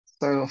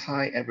So,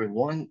 hi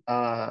everyone.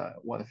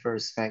 Want to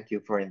first thank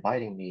you for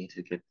inviting me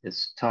to give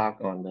this talk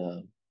on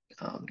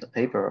the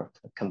paper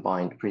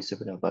combined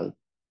pre-supernova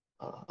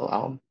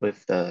alarm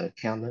with the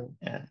KamLAND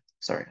and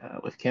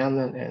with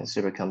KamLAND and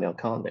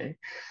Super-Kamiokande.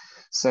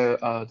 So,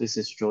 this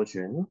is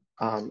Zhuojun,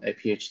 a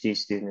PhD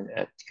student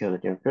at Kyoto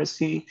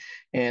University,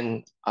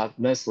 and I've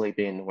mostly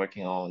been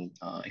working on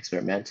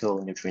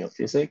experimental neutrino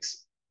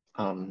physics.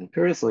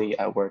 Previously,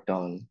 I worked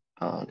on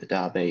the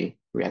Daabe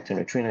reactor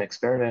neutrino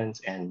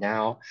experiment, and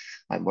now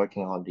I'm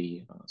working on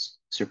the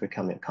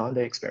Super-Kamiokande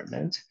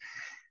experiment.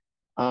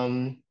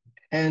 Um,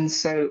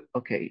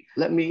 okay,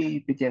 let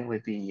me begin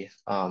with the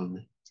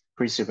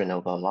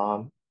pre-supernova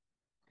alarm.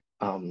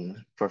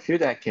 For a few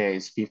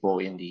decades, people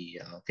in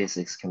the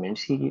physics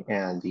community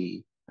and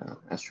the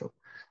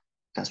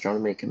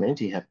astronomy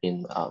community have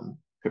been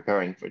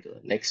preparing for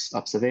the next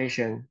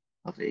observation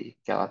of a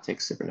galactic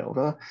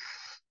supernova.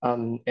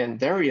 And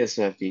various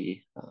of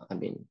the,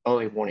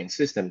 early warning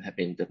system have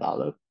been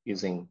developed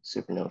using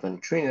supernova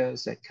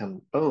neutrinos that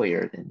come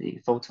earlier than the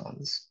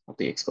photons of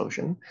the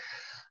explosion.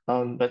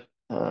 But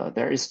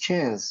there is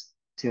chance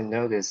to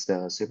notice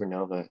the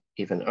supernova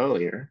even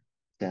earlier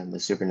than the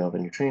supernova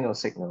neutrino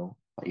signal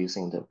by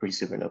using the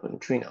pre-supernova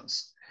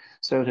neutrinos.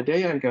 So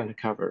today I'm going to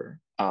cover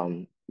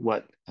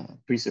what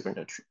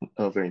pre-supernova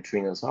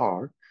neutrinos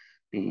are,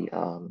 the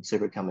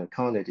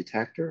Super-Kamiokande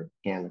detector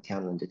and the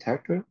KamLAND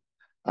detector,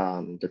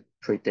 the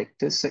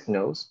predicted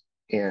signals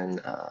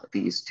in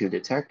these two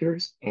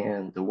detectors,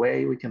 and the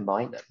way we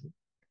combine them.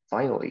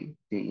 Finally,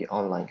 the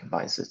online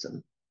combined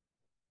system.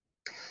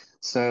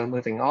 So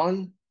moving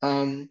on,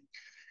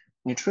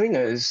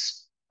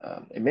 neutrinos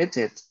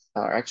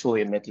are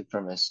actually emitted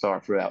from a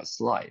star throughout its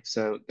life.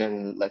 So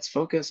then let's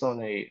focus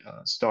on a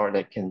star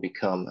that can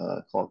become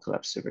a cold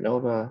collapse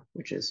supernova,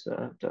 which is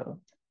the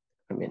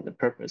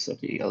purpose of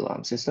the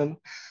alarm system.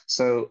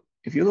 So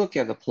if you look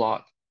at the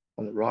plot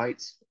on the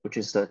right, which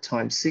is the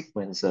time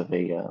sequence of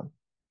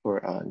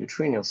for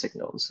neutrino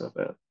signals of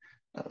a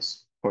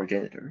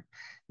progenitor,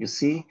 you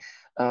see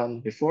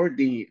before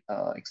the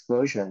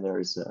explosion,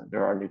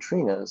 there are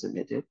neutrinos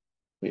emitted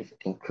with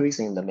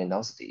increasing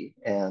luminosity,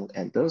 and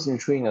those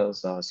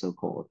neutrinos are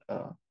so-called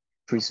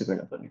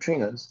pre-supernova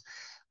neutrinos.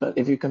 But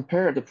if you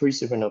compare the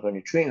pre-supernova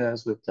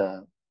neutrinos with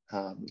the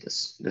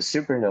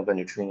supernova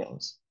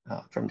neutrinos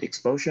from the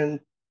explosion,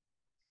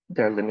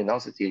 their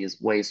luminosity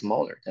is way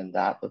smaller than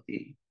that of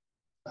the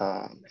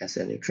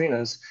SN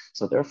neutrinos.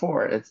 So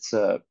therefore, it's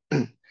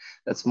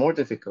more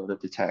difficult to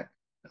detect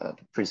the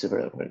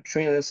pre-supernova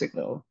neutrino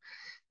signal.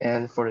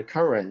 And for the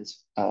current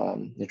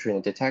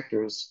neutrino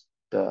detectors,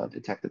 the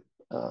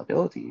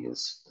detectability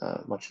is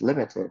much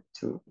limited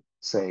to,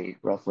 say,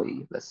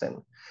 roughly less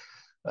than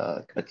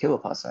a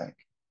kiloparsec.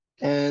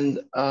 And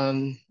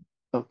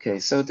okay,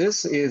 so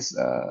this is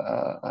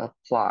a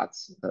plot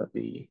of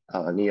the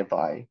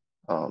nearby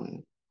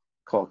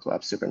cold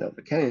collapse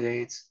supernova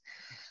candidates.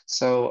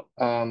 So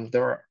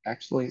there are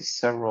actually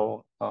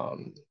several,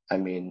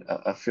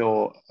 a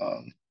few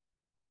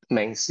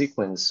main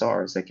sequence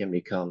stars that can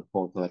become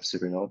cold collapse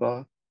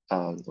supernova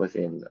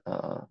within,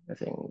 I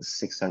think,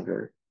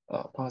 600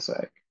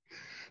 parsec.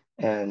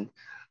 And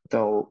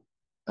though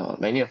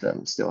many of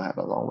them still have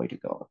a long way to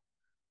go.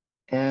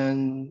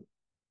 And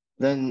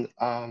then,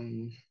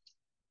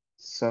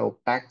 so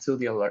back to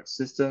the alert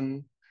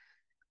system.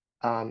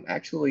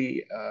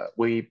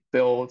 We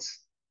built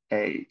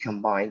a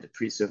combined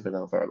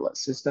pre-supernova alert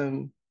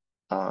system,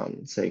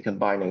 say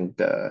combining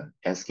the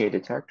SK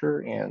detector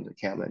and the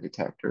KamLAND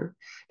detector.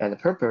 And the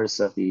purpose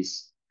of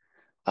these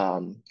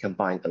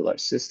combined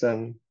alert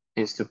system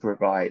is to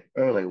provide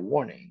early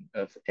warning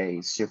of a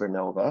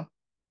supernova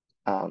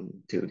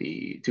to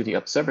the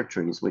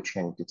observatories, which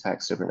can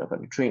detect supernova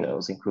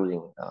neutrinos,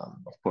 including,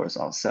 of course,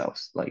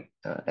 ourselves, like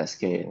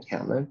SK and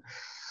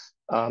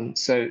KamLAND.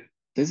 So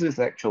this is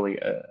actually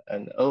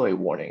an early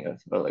warning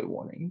of early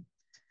warning.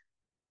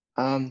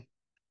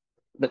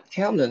 But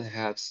KamLAND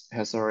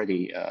has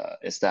already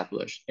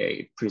established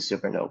a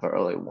pre-supernova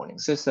early warning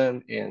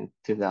system in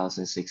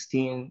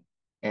 2016,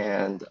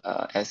 and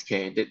SK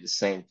did the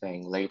same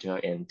thing later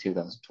in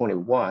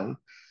 2021.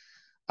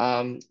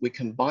 We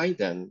combined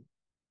them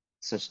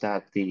such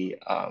that the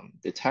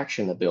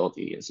detection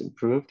ability is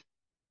improved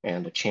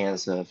and the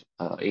chance of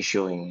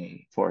issuing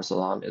a false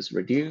alarm is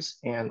reduced,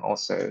 and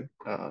also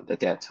the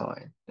dead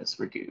time is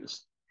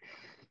reduced.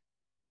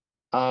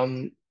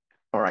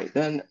 All right,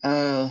 then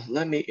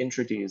let me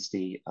introduce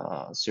the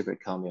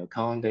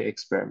Super-Kamiokande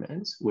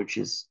experiment, which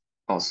is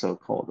also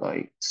called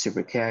like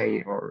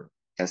Super-K or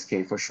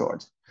SK for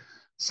short.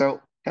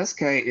 So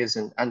SK is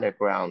an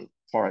underground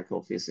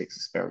particle physics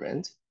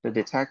experiment. The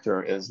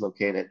detector is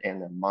located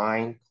in a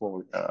mine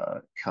called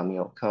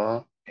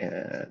Kamioka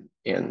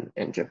in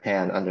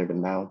Japan under the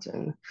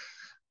mountain.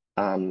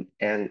 And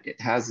it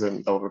has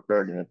an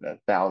overburden of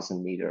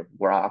 1,000-meter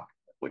rock,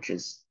 which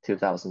is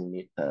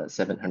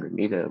 2,700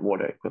 meter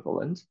water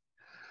equivalent.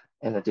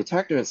 And the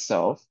detector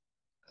itself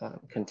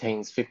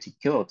contains 50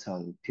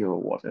 kiloton pure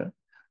water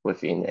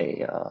within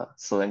a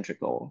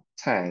cylindrical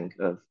tank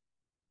of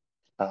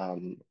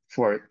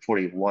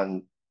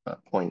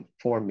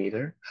 41.4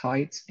 meter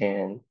height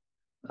and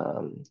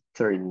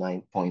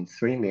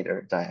 39.3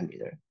 meter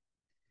diameter.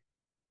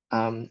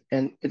 And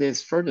it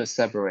is further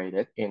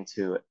separated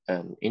into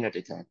an inner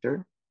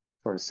detector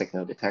for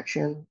signal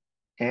detection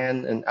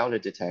and an outer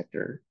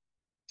detector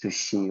to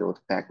shield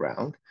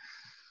background.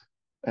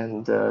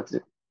 And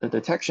the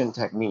detection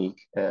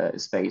technique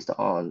is based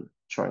on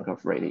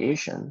Cherenkov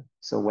radiation.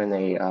 So when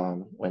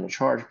a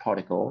charged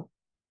particle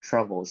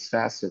travels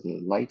faster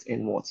than light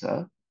in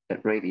water,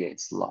 it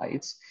radiates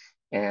light,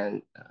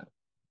 and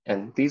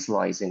these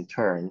lights in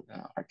turn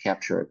are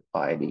captured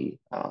by the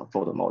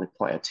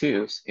photomultiplier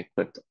tubes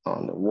equipped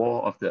on the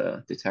wall of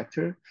the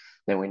detector.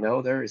 Then we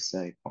know there is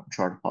a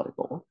charged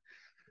particle.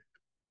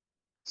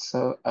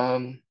 So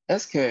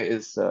SK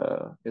is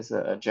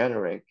a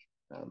generic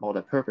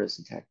multi-purpose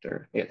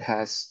detector. It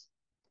has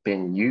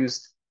been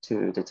used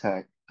to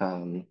detect,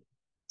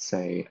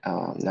 say,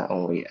 not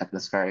only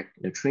atmospheric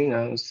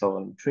neutrinos,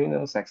 solar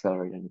neutrinos,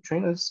 accelerated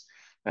neutrinos,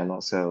 and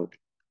also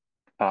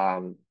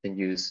been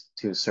used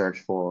to search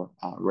for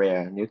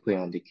rare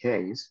nucleon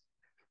decays.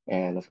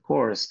 And of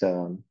course,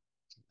 the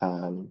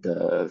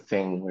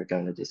thing we're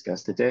going to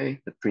discuss today,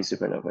 the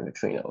pre-supernova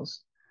neutrinos.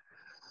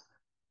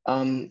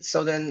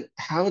 So then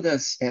how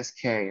does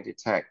SK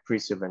detect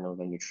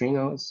pre-supernova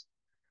neutrinos?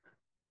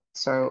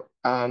 So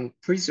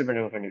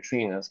pre-supernova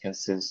neutrinos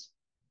consist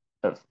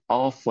of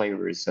all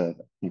flavors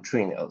of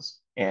neutrinos,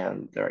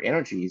 and their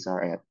energies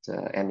are at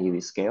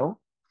MeV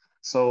scale.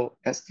 So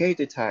SK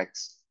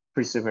detects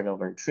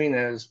pre-supernova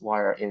neutrinos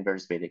via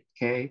inverse beta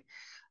decay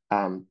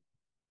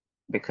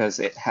because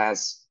it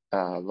has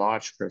a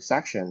large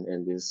cross-section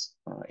in this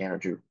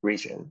energy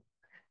region.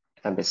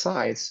 And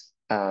besides,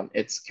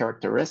 its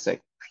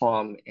characteristic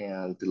prompt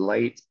and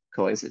delayed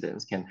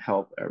coincidence can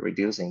help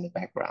reducing the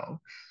background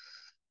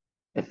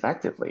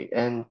effectively.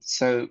 And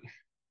so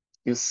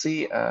you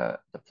see the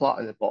plot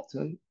at the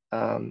bottom,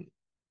 the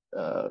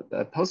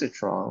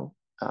positron,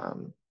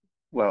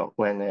 well,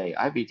 when a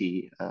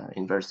IBD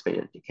inverse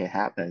beta decay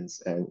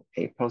happens and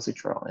a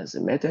positron is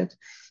emitted,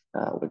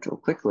 which will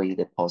quickly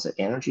deposit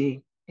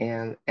energy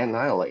and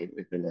annihilate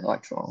with an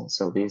electron.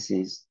 So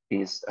these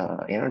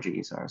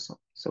energies are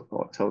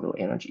so-called total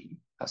energy,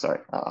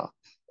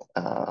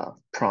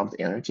 prompt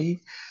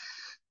energy.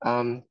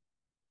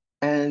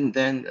 And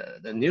then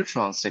the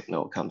neutron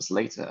signal comes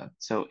later.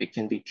 So it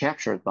can be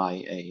captured by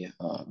a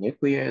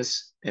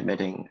nucleus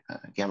emitting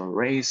gamma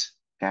rays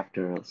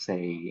after,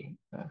 say,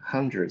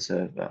 hundreds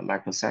of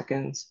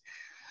microseconds.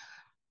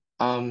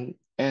 And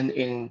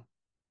in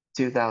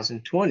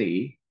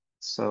 2020,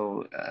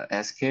 so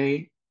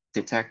SK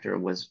detector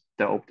was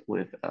doped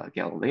with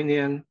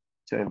gadolinium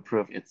to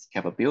improve its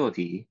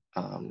capability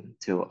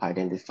to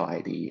identify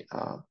the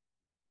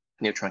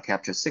neutron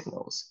capture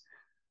signals.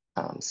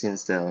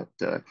 Since the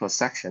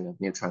cross-section of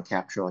neutron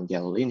capture on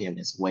gadolinium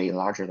is way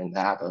larger than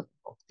that of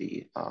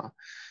the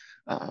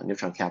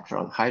neutron capture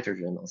on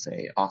hydrogen or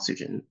say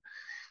oxygen.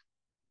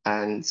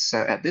 And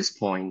so at this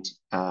point,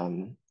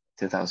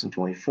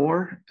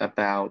 2024,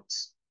 about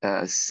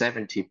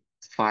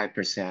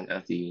 75%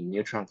 of the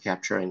neutron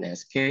capture in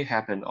SK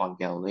happened on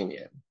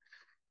gadolinium.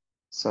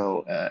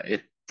 So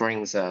it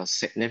brings a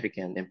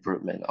significant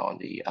improvement on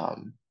the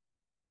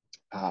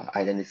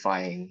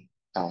identifying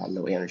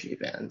low energy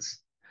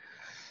events.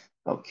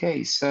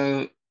 Okay,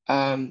 so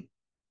then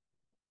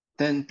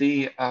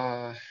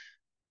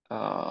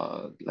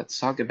let's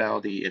talk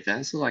about the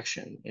event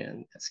selection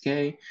in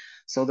SK.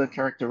 So the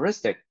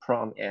characteristic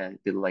prompt and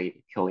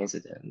delayed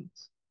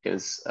coincidence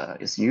is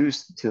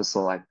used to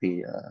select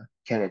the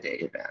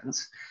candidate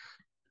events.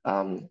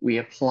 We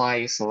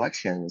apply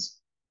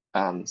selections.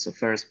 So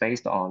first,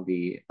 based on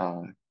the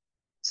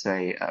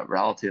say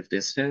relative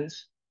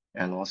distance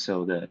and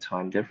also the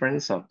time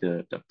difference of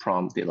the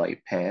prompt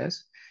delay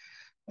pairs.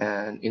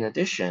 And in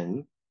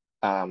addition,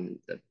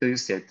 the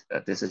boosted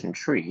decision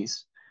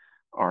trees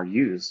are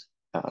used,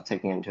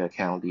 taking into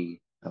account the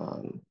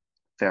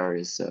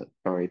various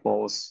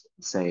variables,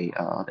 say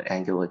the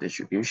angular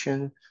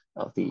distribution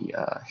of the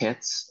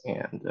hits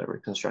and the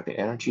reconstructed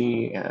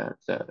energy, and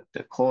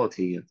the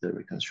quality of the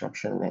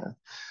reconstruction, and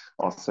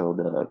also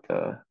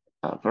the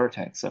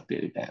vertex of the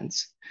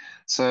events.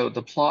 So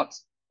the plot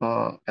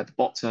at the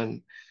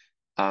bottom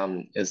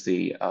is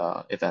the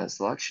event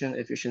selection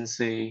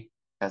efficiency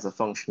as a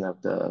function of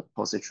the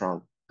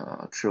positron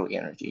true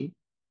energy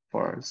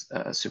for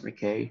super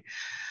K.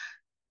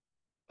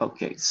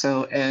 Okay,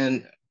 so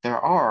and there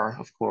are,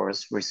 of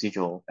course,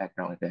 residual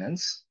background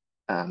events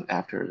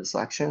after the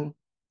selection.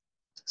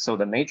 So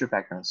the major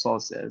background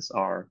sources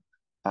are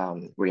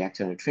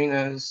reactive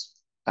neutrinos,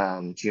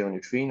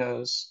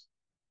 geoneutrinos,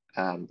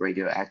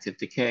 radioactive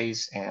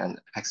decays, and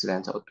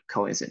accidental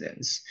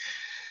coincidence.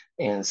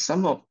 And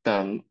some of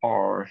them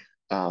are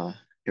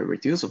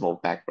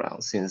irreducible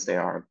background since they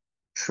are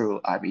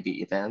true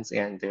IBD events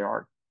and they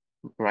are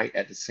right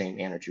at the same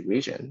energy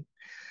region.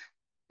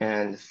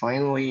 And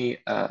finally,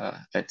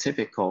 a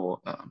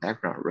typical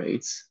background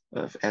rates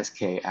of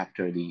SK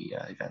after the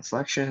event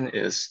selection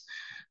is,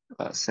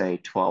 say,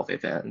 12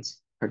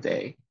 events per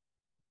day.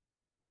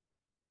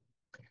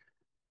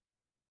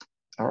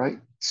 All right,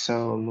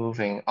 so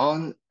moving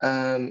on.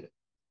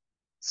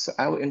 So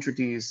I will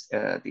introduce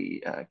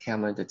the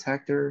KamLAND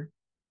detector.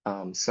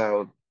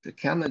 So the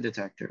KamLAND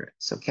detector,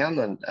 so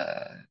KamLAND,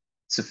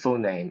 its full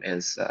name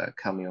is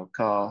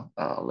Kamiokande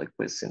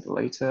liquid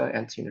scintillator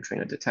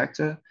anti-neutrino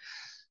detector,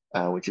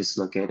 which is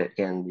located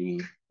in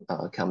the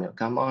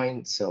Kamiokande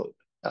mine. So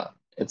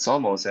it's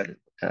almost at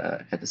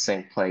the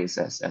same place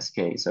as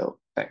SK. So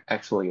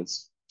actually,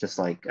 it's just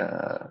like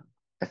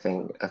I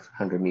think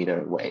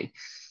 100-meter away.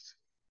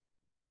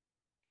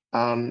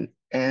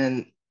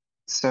 And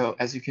so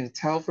as you can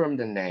tell from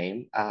the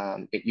name,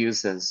 it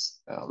uses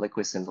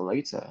liquid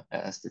scintillator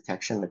as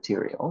detection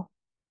material.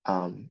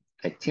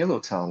 A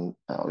kiloton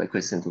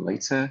liquid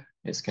scintillator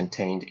is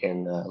contained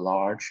in a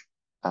large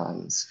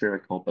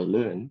spherical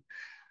balloon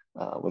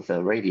with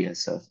a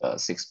radius of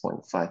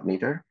 6.5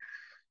 meter.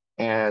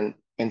 And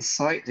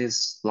inside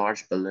this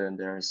large balloon,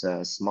 there's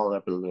a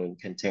smaller balloon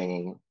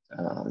containing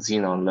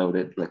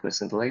xenon-loaded liquid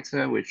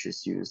scintillator, which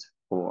is used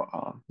for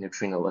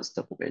neutrinoless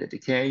double beta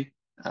decay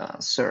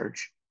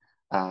search.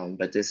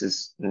 But this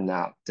is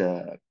not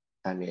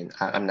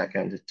I'm not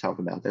going to talk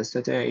about this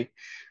today.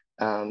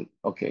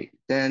 Okay,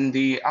 then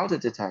the outer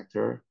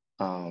detector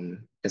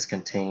is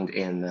contained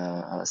in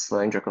a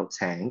cylindrical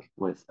tank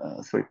with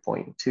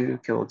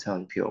 3.2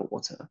 kiloton pure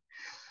water.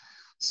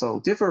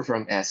 So different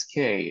from SK,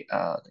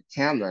 the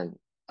KamLAND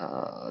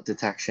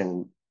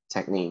detection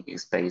technique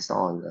is based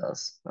on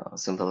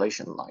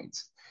scintillation light.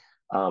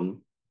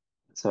 Um,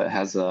 so it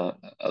has a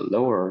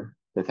lower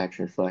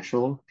detection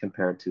threshold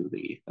compared to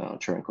the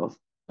Cherenkov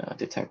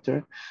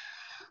detector.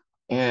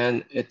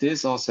 And it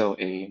is also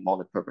a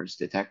multi-purpose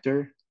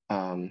detector,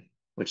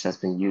 which has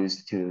been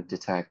used to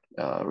detect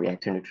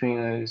reactor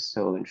neutrinos,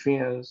 solar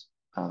neutrinos,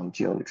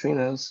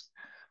 geoneutrinos,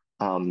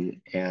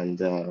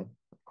 and of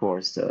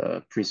course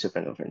the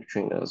pre-supernova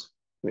neutrinos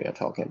we are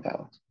talking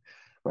about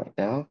right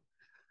now.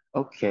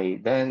 Okay,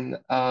 then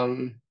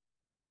the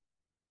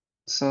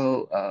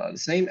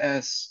same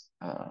as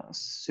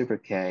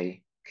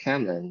Super-K,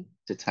 KamLAND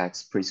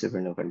detects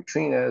pre-supernova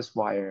neutrinos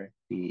via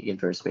the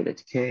inverse rate of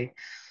decay.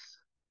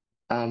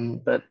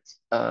 But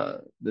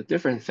the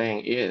different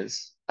thing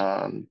is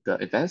the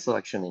event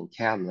selection in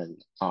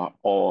KamLAND are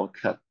all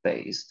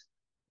cut-based.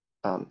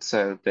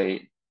 So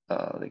they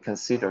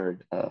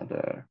considered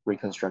the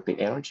reconstructed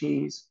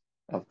energies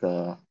of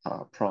the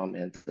prompt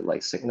and the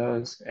light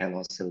signals, and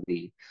also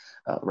the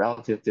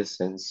relative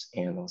distance,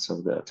 and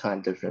also the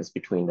time difference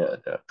between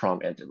the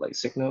prompt and the light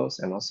signals,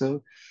 and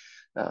also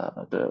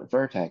the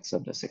vertex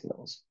of the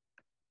signals.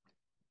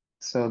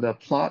 So the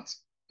plot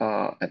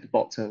at the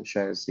bottom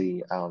shows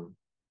the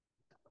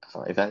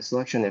event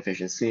selection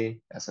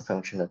efficiency as a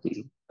function of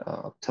the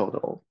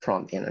total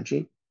prompt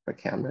energy for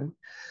KamLAND.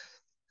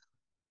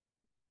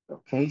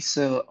 Okay,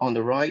 so on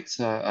the right,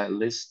 I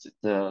list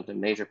the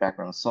major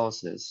background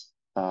sources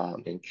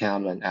in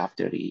KamLAND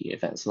after the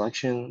event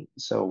selection.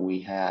 So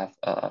we have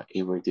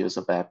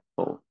irreducible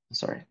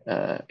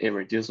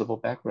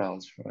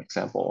backgrounds, for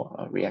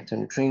example, reactor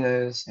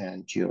neutrinos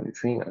and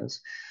geoneutrinos.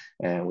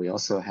 And we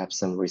also have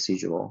some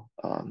residual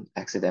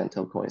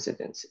accidental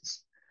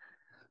coincidences.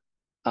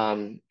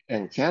 And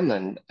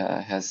KamLAND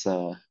has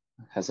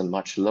a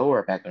much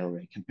lower background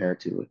rate compared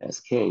to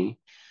SK.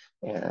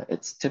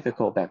 Its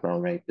typical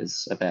background rate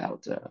is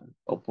about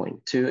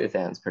 0.2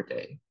 events per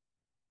day.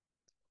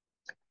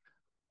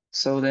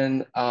 So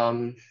then,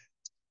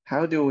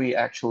 how do we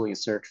actually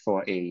search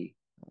for a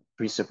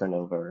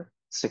pre-supernova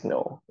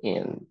signal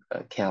in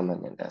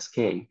KamLAND and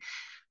SK,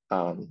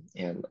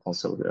 and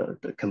also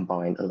the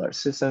combined alert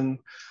system?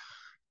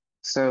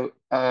 So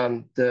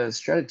the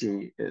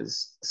strategy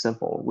is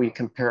simple. We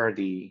compare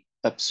the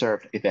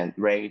observed event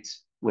rate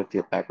with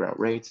the background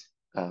rate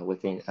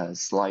within a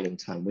sliding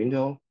time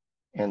window,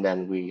 and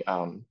then we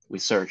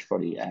search for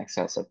the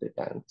excess of the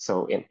event.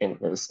 So in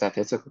the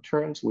statistical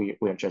terms, we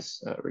are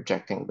just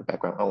rejecting the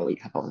background only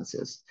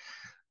hypothesis.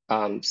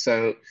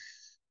 So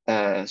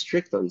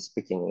strictly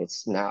speaking,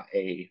 it's not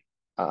a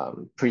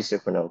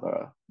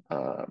pre-supernova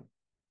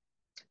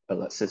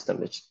alert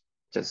system. It's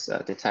just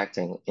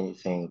detecting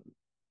anything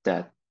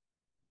that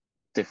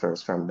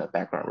differs from the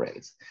background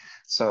rates.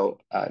 So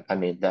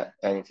that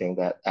anything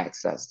that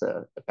access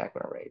the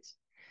background rates.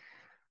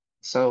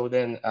 So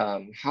then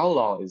how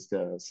long is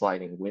the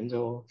sliding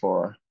window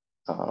for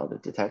the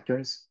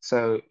detectors?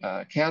 So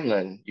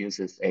KamLAND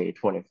uses a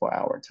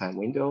 24-hour time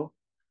window,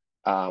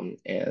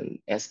 and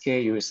SK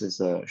uses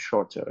a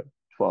shorter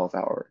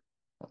 12-hour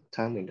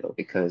time window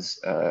because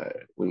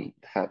we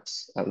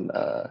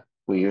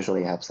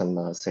usually have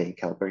some say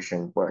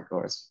calibration work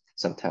or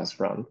some tests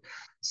run,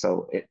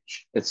 so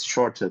it's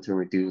shorter to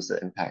reduce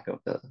the impact of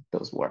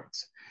those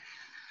works.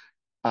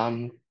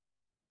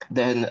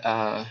 Then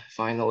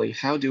finally,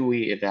 how do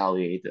we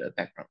evaluate the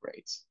background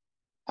rates?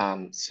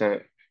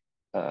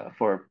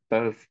 For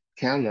both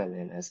KamLAND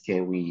and SK,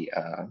 we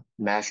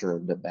measure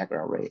the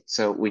background rate.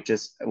 So we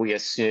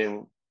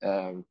assume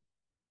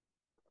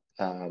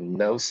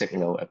no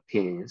signal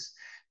appears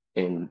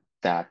in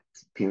that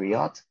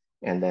period,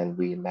 and then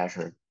we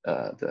measure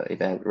the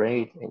event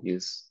rate and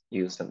use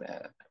them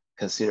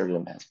consider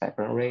them as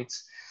background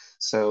rates.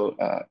 So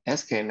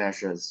SK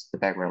measures the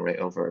background rate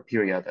over a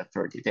period of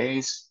 30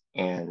 days,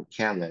 and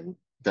KamLAND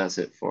does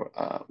it for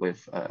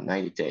with a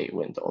 90-day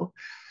window.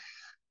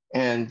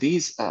 And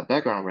these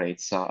background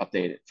rates are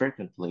updated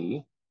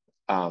frequently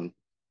um,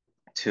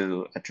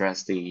 to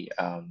address the,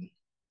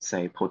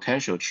 say,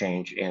 potential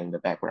change in the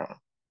background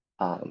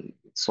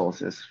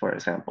sources, for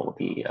example,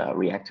 the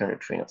reactor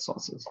neutrino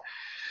sources.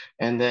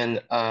 And then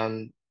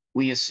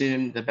we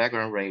assume the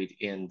background rate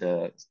in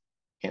the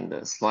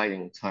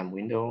sliding time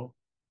window,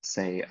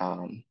 say,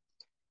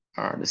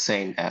 are the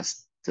same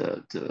as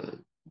the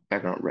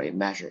background rate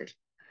measured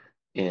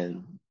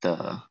in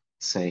the,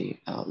 say,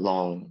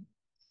 long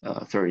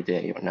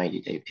 30-day or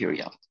 90-day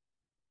period.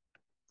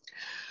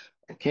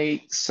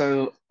 Okay,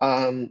 so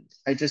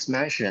I just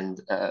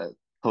mentioned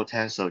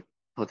potential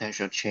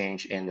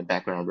change in the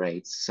background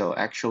rates. So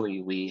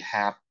actually, we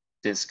have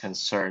this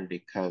concern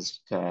because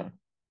the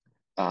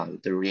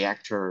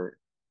reactor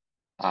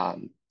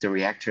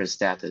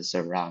status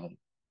around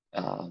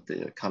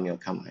the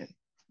Kamiokande,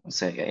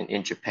 say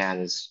in Japan,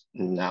 is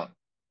not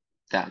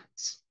that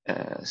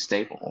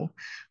stable,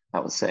 I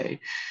would say.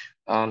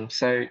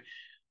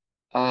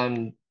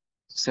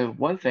 So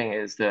one thing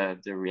is the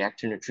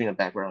reactor neutrino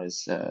background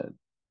is a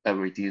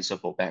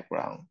reducible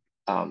background.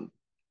 Um,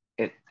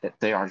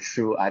 they are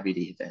true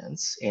IBD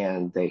events,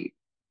 and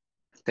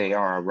they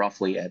are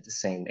roughly at the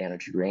same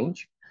energy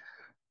range.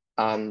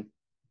 And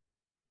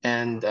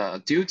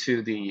due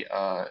to the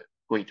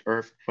great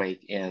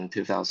earthquake in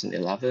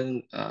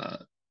 2011,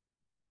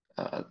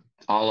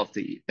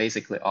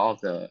 basically all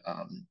of the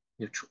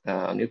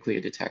nuclear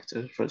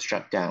detectors were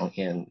shut down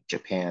in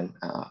Japan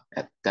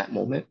at that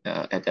moment,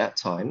 at that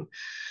time,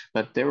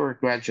 but they were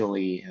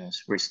gradually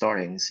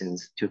restarting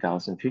since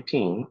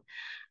 2015.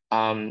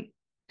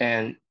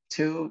 And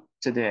to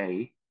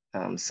today,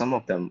 some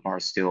of them are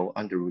still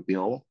under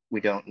rebuild. We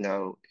don't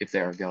know if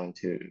they're going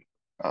to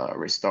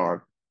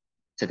restart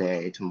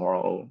today,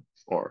 tomorrow,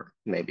 or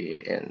maybe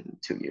in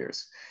 2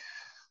 years.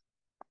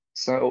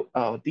 So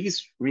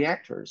these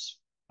reactors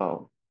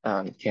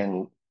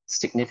can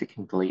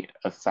significantly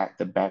affect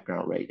the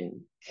background rate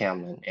in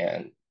KamLAND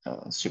and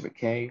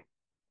Super-K.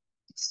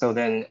 So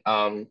then,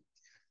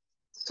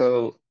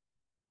 so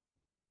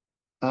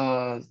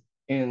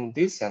in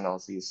this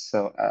analysis,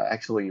 so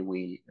actually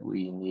we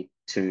need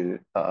to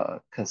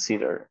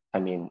consider, I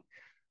mean,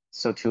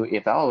 so to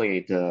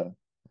evaluate the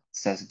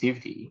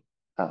sensitivity,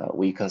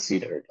 we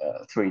considered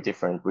 3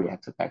 different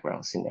reactor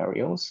background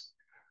scenarios.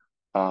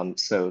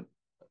 So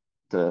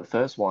the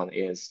first one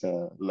is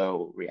the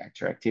low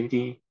reactor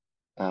activity.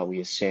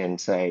 We assume,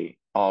 say,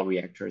 all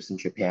reactors in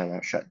Japan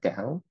are shut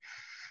down.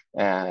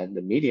 And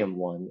the medium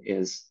one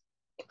is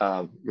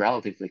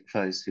relatively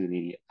close to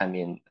the, I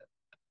mean,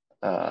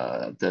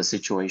 the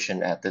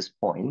situation at this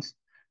point.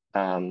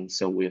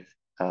 So with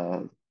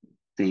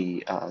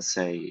the,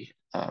 say,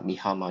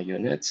 Mihama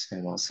units,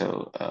 and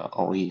also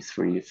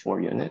OE3,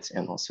 4 units,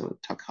 and also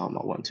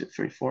Takama 1, 2,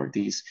 3, 4,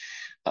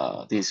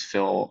 these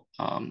fill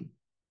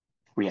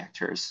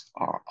reactors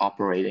are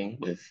operating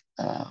with,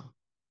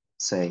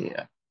 say,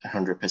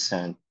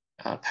 100%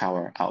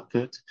 power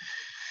output.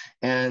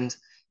 And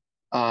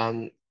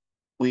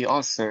we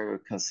also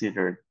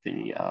considered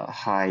the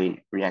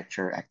high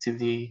reactor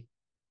activity,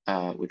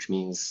 which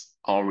means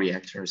all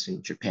reactors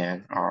in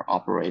Japan are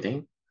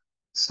operating.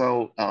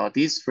 So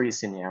these 3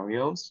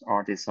 scenarios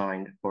are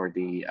designed for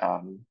the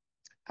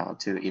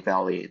to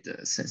evaluate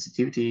the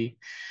sensitivity.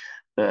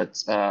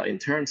 But in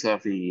terms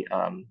of the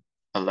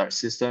alert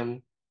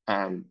system,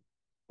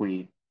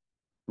 we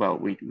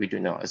do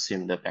not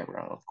assume the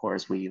background. Of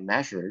course, we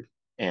measured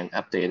and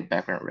updated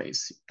background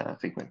rates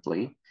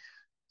frequently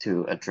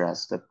to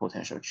address the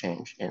potential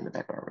change in the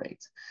background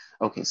rate.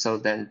 Okay, so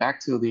then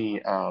back to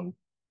the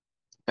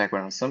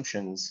background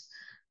assumptions.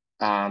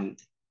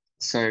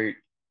 So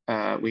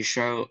we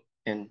show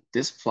in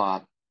this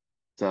plot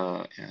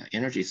the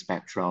energy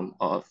spectrum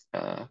of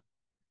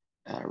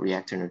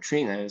reactor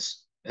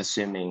neutrinos,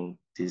 assuming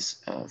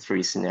these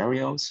 3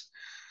 scenarios.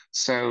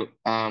 So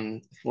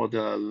for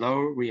the low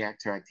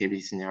reactor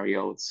activity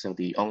scenario, so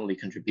the only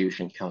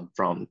contribution comes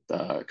from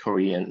the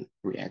Korean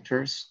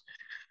reactors.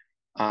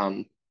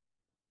 And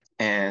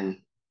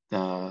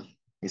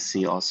you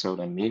see also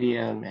the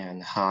medium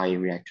and high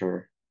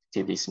reactor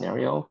activity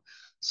scenario.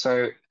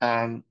 So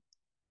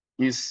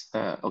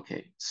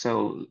okay,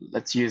 so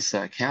let's use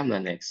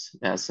KamLAND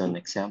as an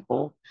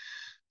example.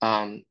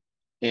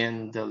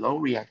 In the low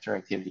reactor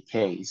activity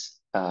case,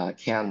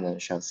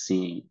 KamLAND shall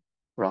see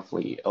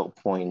roughly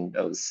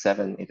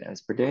 0.07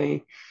 events per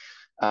day.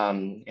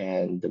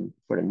 And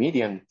for the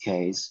medium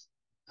case,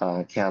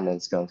 KamLAND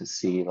is going to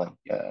see like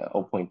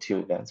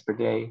 0.2 events per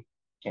day.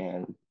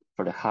 And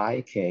for the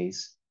high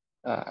case,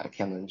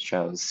 KamLAND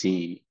shall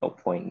see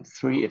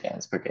 0.3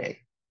 events per day.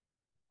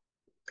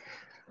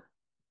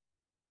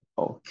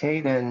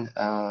 Okay, then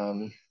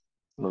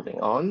moving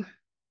on.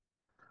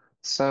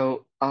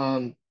 So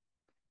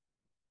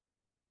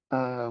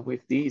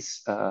with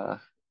these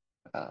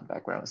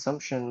background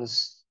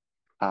assumptions,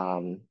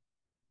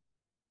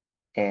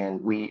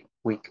 And we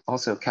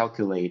also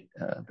calculate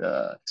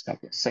the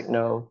expected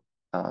signal.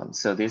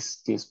 So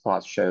these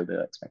plots show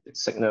the expected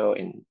signal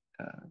in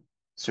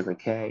Super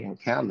K and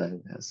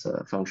KamLAND as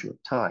a function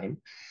of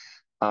time.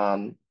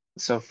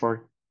 So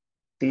for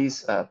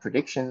these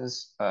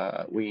predictions,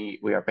 we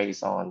are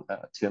based on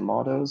two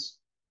models.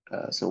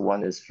 So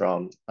one is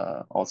from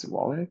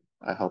Oswald.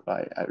 I hope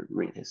I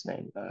read his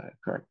name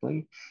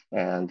correctly.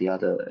 And the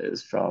other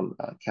is from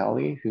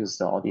Kelly, who's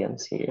the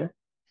audience here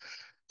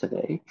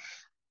today.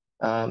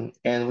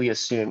 And we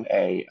assume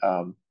a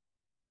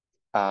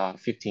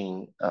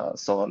 15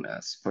 solar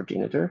mass per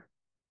diameter.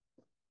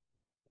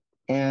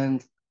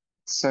 And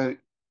so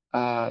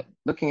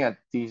looking at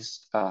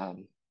these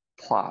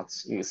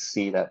plots, you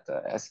see that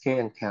the SK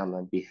and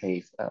KamLAND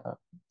behave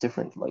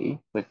differently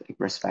with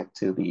respect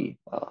to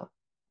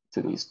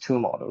to these two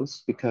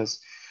models, because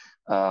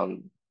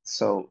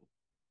so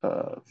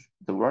the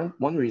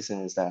one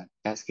reason is that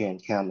SK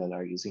and KamLAND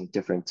are using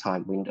different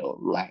time window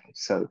length.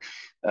 So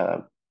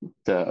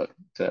the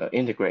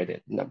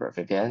integrated number of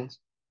events,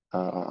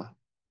 I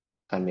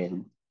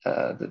mean,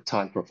 the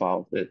time profile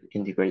of the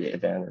integrated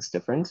event is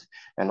different,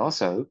 and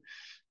also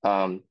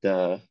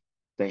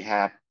they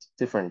have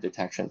different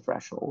detection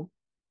threshold.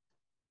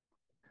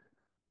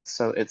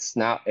 So it's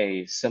not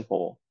a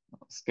simple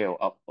scale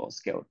up or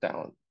scale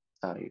down.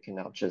 You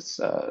cannot just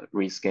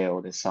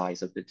rescale the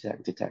size of the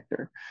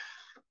detector.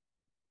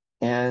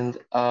 And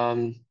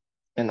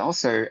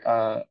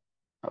also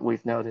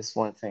we've noticed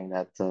one thing,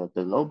 that the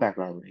low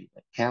background rate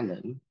at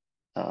KamLAND,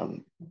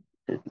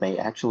 it may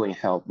actually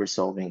help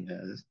resolving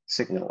the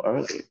signal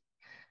early.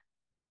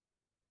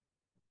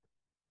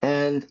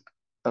 And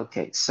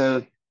okay,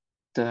 so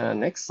the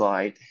next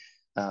slide.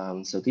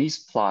 So these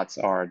plots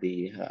are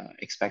the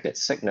expected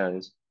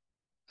signals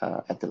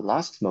at the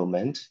last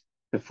moment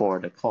before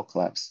the call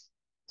collapse.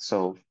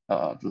 So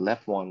the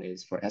left one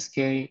is for SK.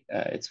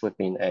 It's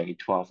within a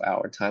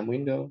 12-hour time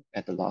window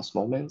at the last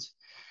moment.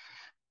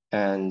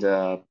 And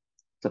the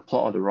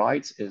plot on the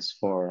right is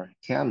for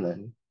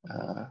KamLAND.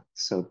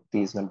 So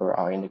these numbers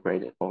are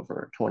integrated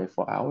over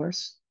 24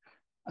 hours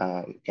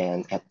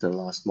and at the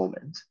last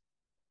moment.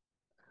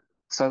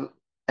 So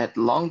at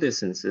long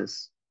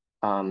distances,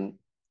 if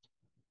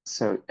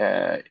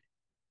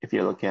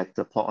you look at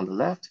the plot on the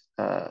left,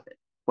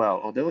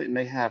 well, although it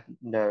may have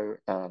no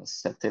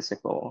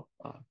statistical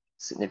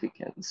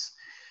significance,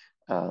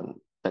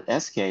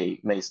 but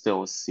SK may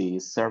still see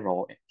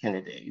several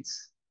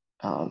candidates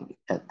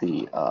at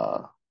the,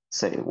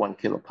 say, 1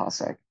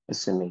 kiloparsec,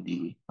 assuming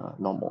the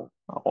normal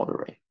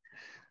order rate,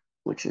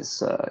 which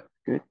is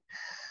good.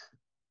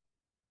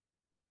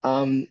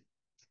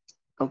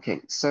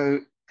 Okay, so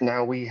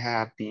now we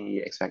have the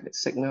expected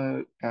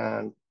signal,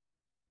 and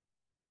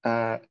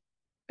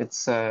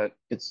it's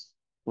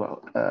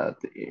well,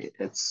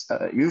 it's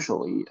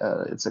usually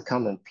it's a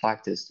common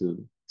practice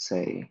to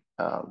say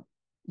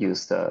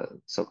use the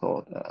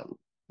so-called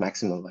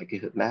maximum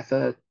likelihood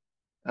method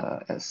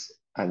as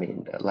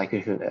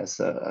likelihood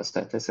as a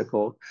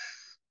statistical,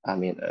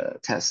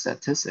 test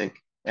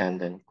statistic,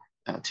 and then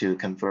to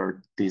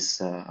convert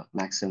this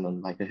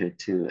maximum likelihood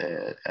to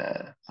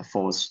a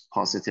false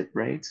positive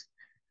rate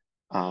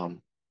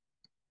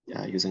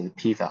using the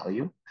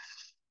p-value.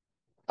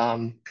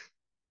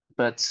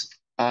 But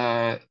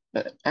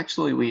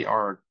actually, we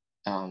are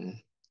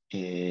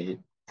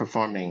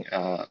performing,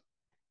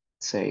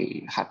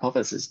 say,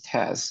 hypothesis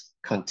tests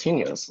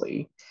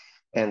continuously,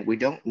 and we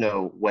don't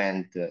know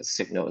when the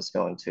signal is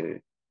going to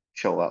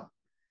show up.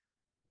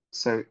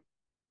 So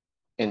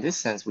in this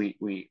sense, we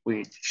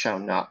shall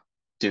not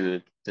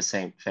do the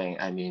same thing.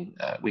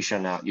 We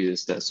shall not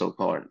use the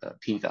so-called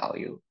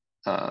p-value,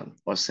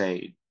 or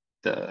say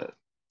the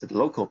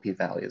local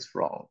p-value is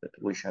wrong, but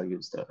we shall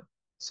use the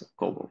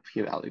global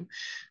p-value.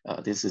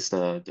 This is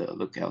the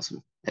lookout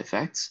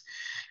effects.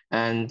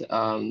 And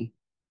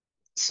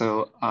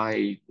so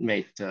I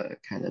made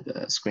kind of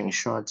a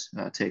screenshot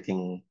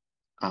taking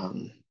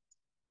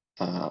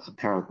a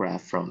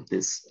paragraph from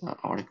this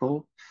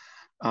article.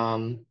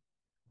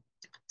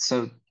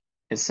 So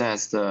it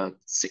says the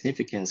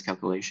significance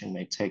calculation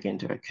must take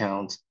into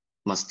account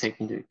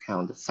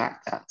the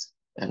fact that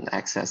an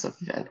excess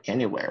of event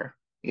anywhere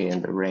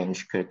in the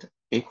range could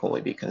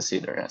equally be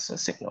considered as a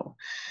signal.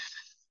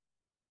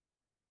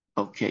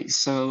 Okay,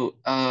 so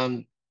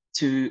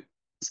to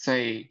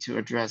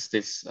address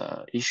this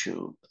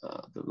issue,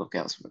 the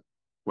lookouts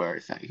were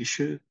effect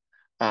issue,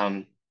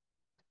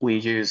 we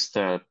use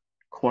the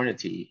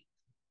quantity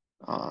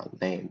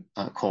name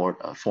called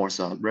force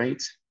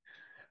rate.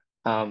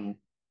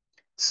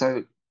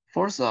 So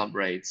force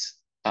rates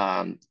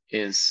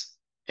is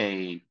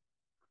a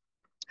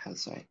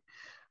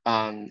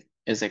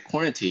is a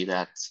quantity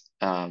that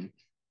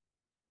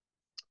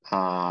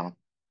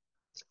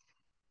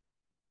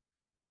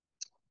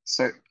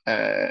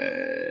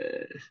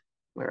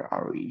where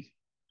are we?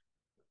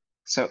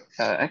 So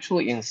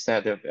actually,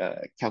 instead of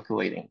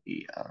calculating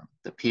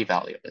the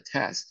p-value of the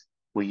test,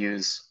 we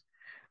use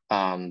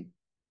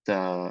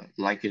the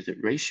likelihood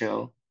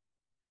ratio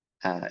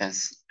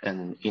as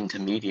an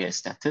intermediate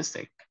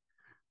statistic.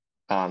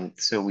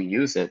 So we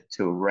use it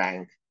to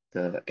rank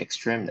the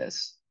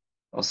extremeness,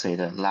 or say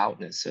the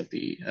loudness of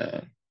the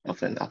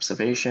of an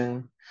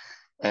observation,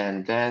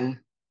 and then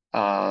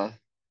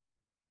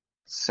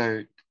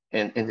so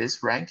in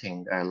this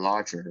ranking, a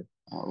larger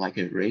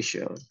likelihood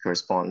ratio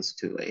corresponds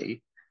to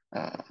a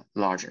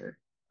larger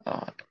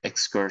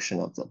excursion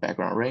of the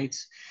background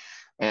rates,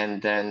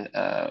 and then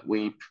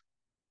we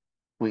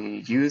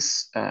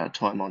use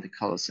toy Monte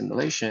Carlo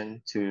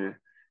simulation to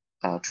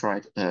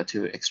try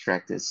to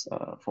extract this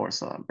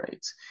force alarm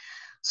rates.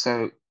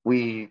 So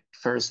we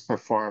first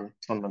perform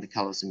Monte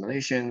Carlo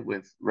simulation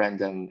with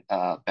random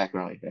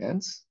background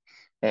events,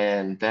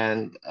 and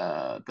then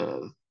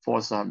the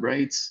force alarm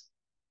rates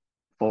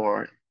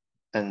for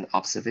an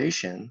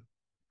observation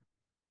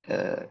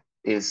uh,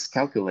 is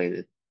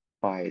calculated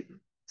by,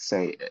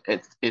 say,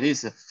 it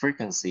is a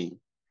frequency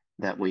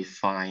that we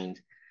find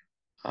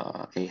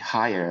a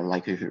higher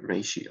likelihood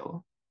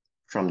ratio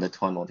from the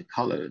toy Monte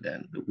Carlo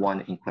than the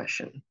one in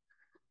question.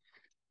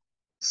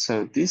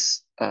 So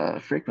this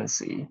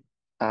frequency,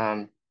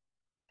 um,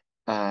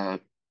 uh,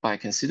 by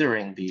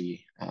considering the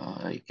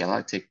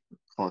galactic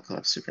core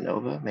collapse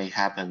supernova may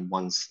happen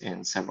once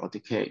in several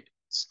decades,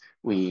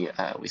 we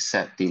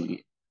set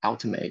the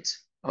ultimate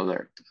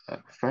alert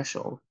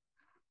threshold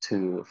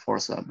to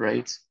force up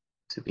rate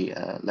to be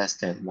less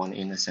than 1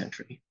 in a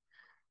century.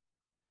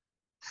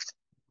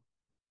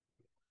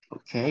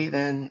 Okay,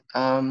 then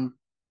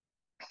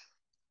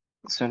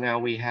so now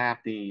we have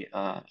the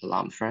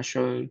alarm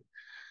threshold.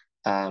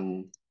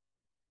 And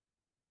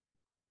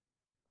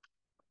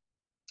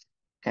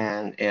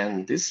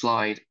in this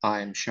slide,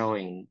 I'm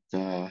showing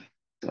the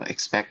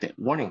expected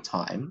warning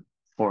time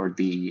for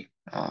the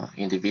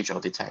individual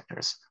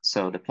detectors.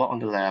 So the plot on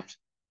the left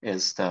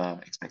is the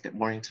expected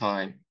warning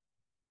time.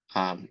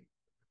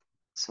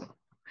 So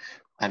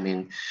I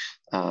mean,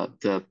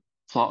 the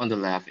plot on the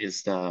left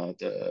is the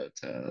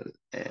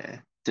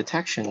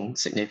detection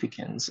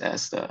significance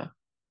as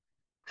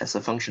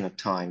a function of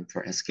time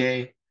for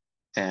SK,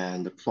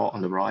 and the plot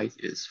on the right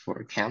is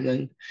for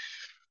KamLAND.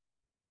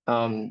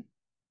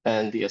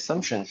 And the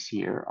assumptions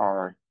here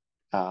are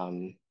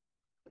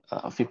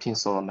 15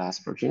 solar mass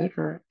per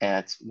generator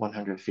at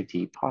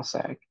 150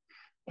 parsec.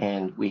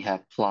 And we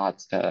have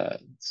plots,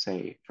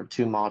 say, for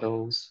 2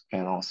 models,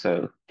 and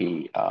also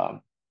the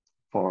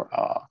for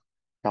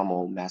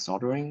normal mass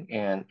ordering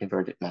and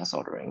inverted mass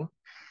ordering.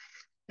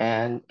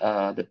 And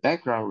the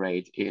background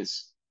rate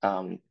is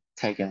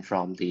taken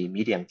from the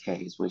medium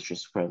case, which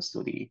is close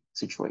to the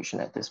situation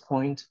at this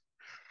point.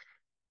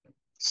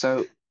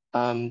 So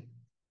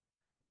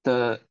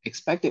the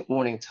expected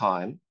warning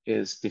time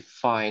is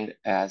defined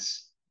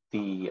as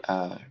the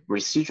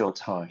residual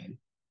time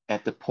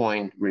at the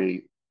point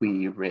we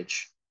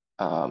reach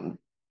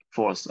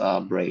force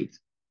rate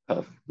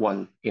of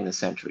 1 in a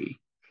century.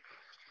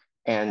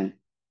 And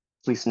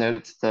please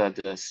note that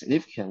the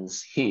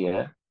significance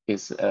here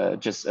is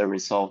just a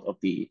result of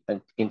the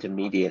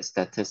intermediate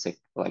statistic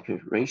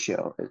likelihood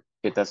ratio.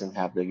 It doesn't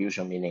have the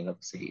usual meaning of,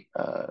 say,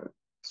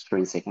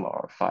 3 sigma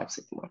or 5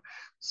 sigma.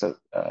 So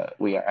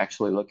we are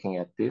actually looking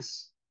at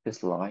this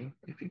line,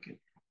 if you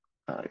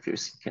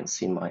can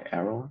see my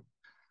arrow.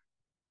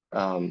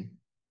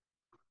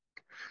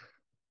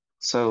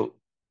 So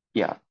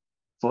yeah,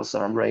 force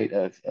alarm rate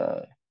of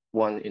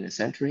 1 in a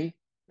century,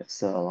 that's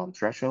the alarm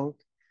threshold.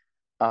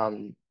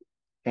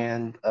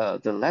 And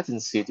the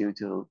latency due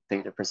to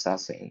data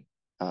processing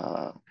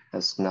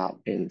has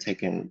not been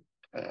taken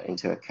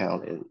into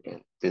account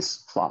in this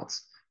plot.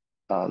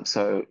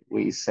 So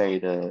we say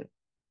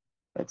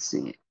let's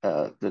see,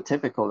 the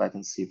typical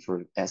latency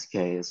for SK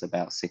is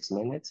about 6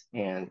 minutes,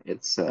 and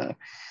it's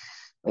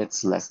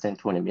less than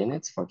 20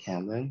 minutes for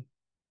KamLAND.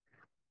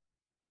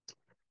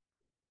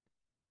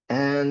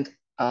 And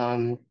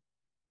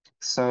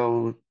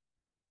so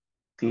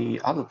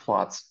the other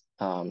plots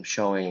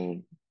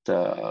showing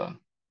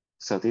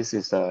so this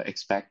is the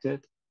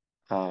expected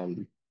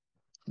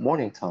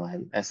warning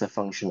time as a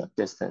function of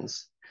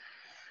distance.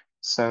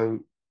 So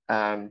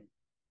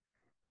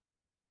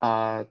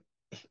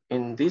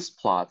in these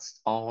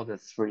plots, all the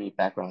 3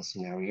 background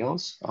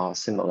scenarios are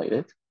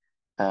simulated.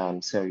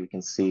 So you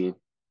can see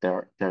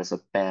there's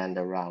a band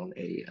around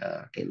a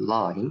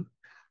line.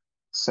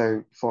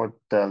 So for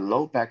the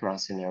low background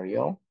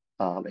scenario,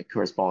 it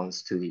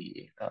corresponds to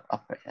the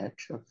upper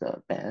edge of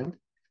the band.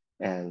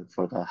 And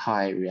for the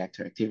high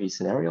reactor activity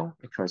scenario,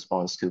 it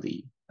corresponds to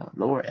the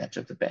lower edge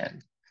of the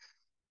band.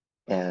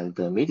 And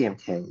the medium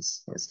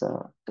case is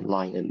the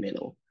line in the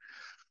middle.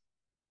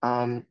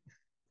 And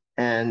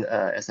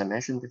as I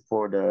mentioned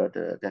before,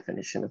 the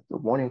definition of the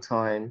warning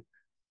time.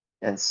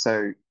 And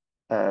so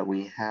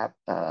we have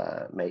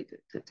made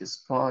this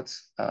plot,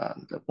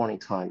 the warning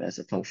time as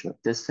a function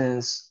of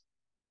distance.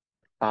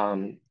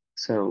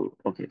 So,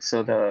 okay,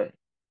 so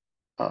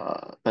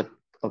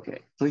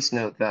please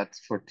note that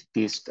for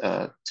these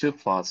 2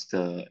 plots,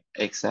 the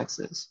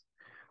x-axis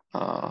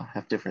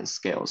have different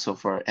scales. So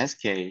for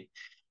SK,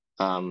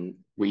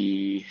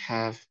 we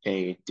have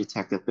a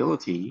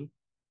detectability.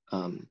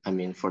 I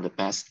mean, for the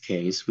best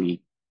case,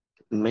 we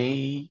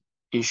may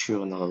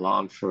issue an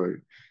alarm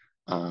for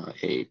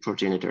a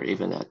progenitor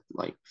even at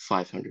like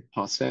 500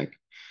 parsec.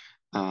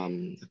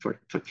 For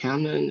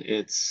KamLAND,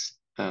 it's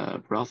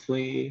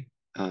roughly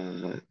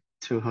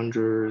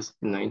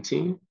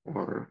 290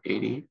 or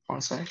 80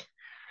 parsec.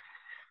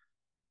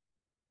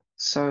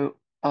 So,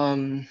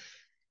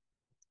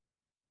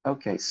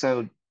 okay,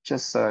 so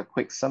just a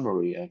quick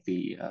summary of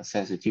the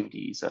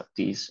sensitivities of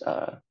these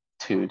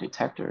two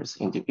detectors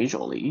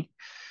individually.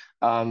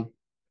 Um,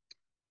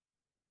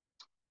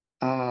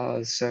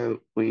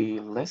 so we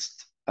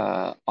list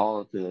all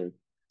of the,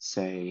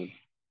 say,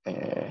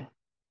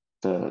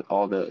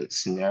 all the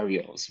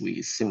scenarios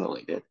we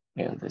simulated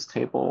in this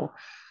table.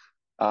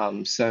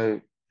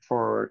 So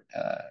for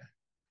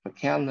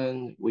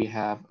KamLAND, we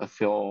have a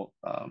few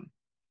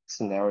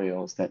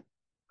scenarios that,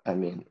 I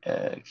mean,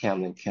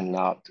 KamLAND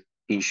cannot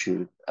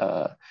issue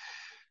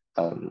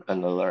an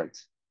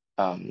alert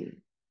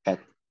at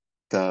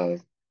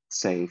the,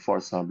 say,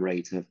 force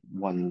rate of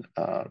 1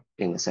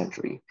 in a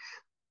century.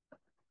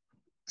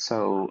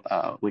 So,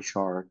 which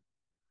are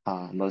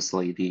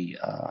mostly the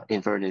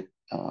inverted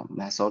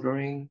mass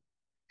ordering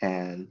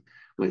and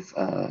with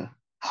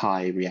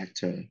high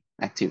reactor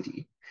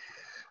activity.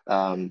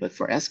 But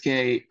for SK,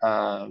 it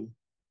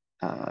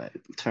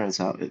turns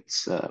out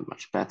it's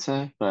much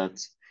better,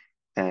 but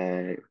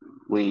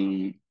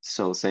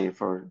so say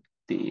for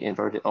the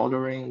inverted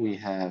ordering, we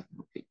have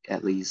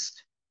at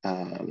least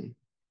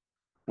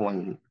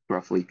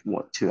roughly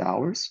 2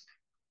 hours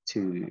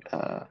to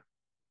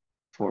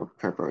for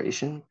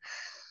preparation.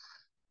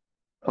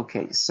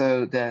 Okay,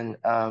 so then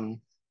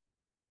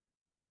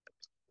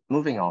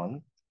moving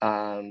on,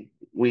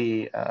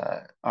 we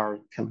are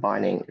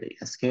combining the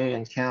SK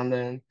and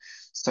KamLAND.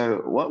 So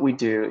what we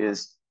do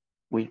is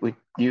we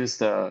use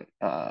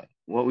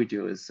what we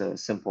do is a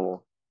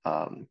simple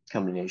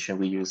combination.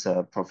 We use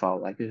a profile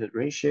likelihood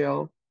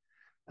ratio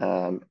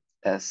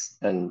as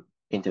an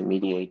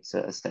intermediate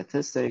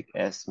statistic,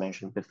 as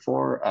mentioned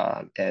before,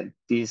 and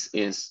this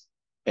is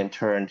in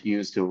turn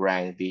used to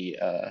rank the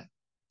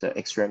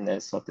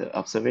extremeness of the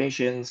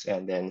observations,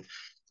 and then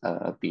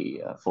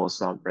the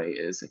false rate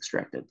is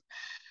extracted.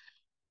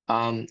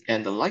 And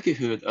the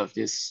likelihood of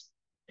this,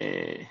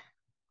 the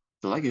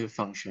likelihood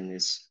function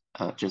is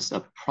just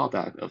a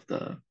product of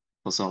the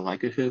Poisson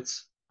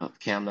likelihoods of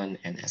KamLAND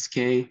and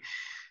SK.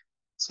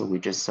 So we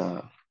just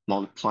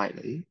multiply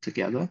them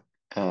together.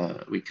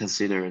 We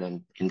consider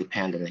them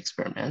independent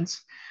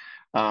experiments.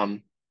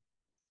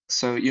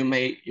 So you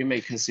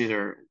may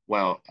consider,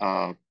 well,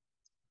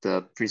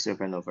 the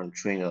pre-supernova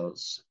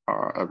neutrinos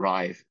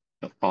arrive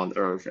on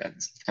Earth, and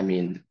I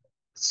mean,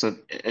 so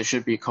it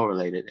should be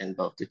correlated in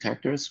both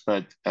detectors.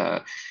 But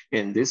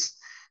in this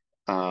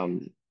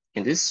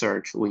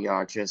search, we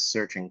are just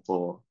searching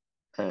for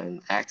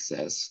an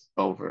axis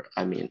over,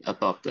 I mean,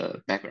 above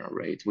the background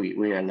rate.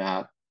 We are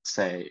not,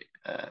 say,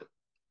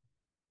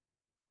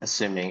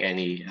 assuming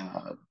any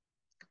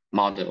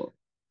model,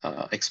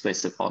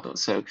 explicit model.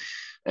 So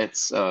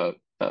it's a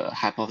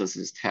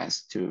hypothesis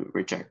test to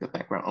reject the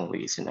background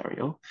only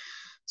scenario.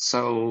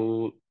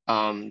 So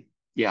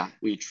yeah,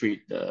 we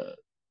treat the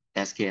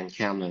SK and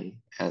KamLAND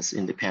as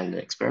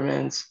independent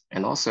experiments,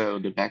 and also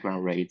the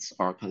background rates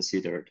are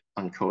considered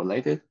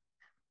uncorrelated,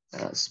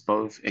 as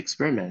both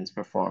experiments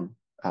perform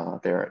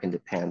their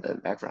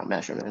independent background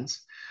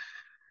measurements.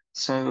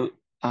 So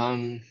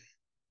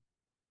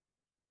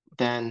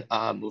then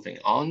moving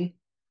on.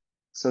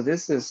 So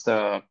this is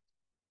the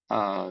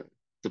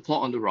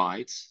plot on the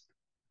right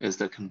is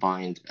the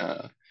combined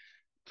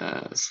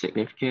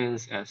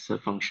significance as a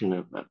function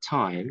of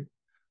time.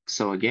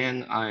 So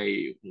again,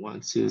 I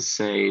want to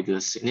say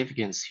the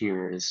significance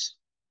here is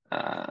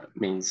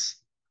means,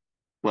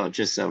 well,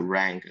 just a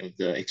rank of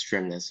the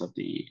extremeness of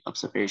the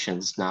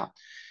observations. Not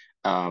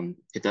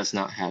it does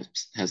not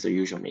has the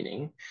usual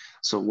meaning.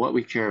 So what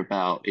we care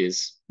about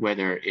is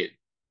whether it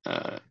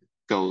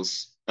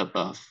goes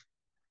above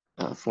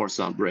force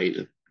rate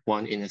of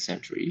 1 in a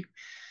century.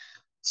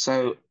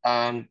 So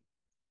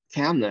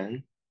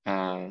KamLAND,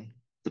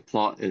 the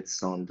plot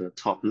is on the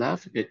top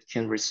left. It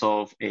can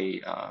resolve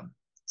a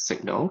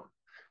signal.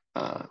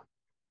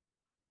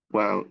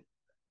 Well,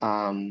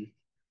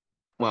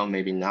 well,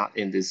 maybe not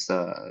in this,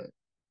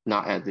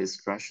 not at this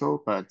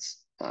threshold, but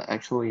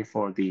actually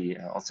for the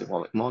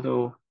orthogonal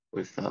model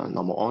with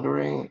normal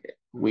ordering,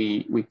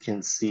 we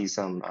can see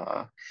some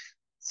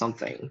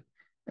something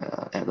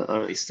at the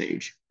early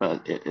stage,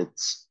 but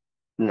it's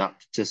not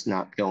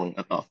going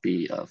above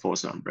the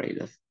force rate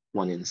of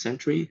 1 in a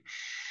century.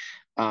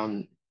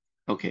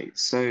 Okay,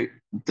 so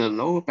the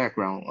lower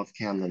background of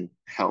KamLAND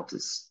helps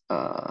us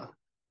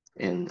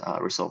in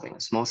resolving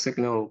a small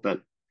signal,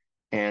 but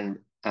in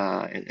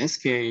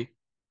SK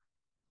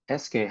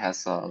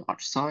has a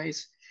large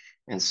size,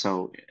 and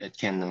so it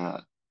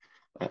can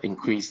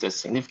increase the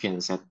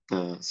significance at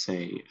the,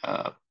 say,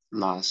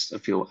 last a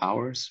few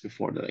hours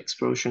before the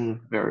explosion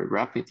very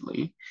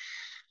rapidly.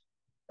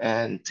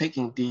 And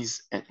taking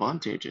these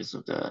advantages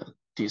of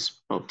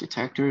these both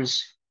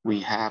detectors,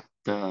 we have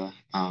the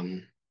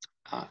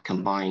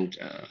combined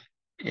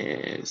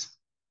is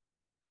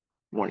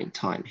warning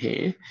time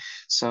here.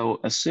 So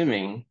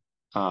assuming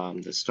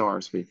the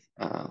stars with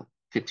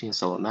 15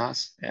 solar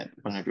mass at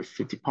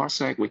 150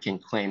 parsec, we can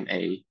claim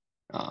a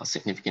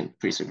significant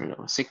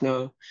pre-supernova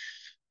signal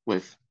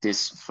with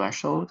this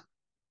threshold.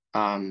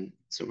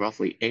 So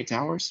roughly 8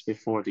 hours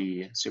before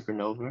the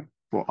supernova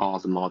for all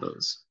the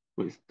models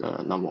with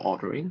the normal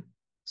ordering.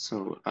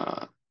 So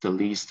the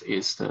least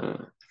is I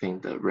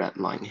think the red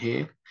line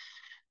here.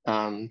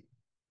 Oh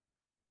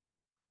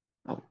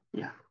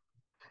yeah,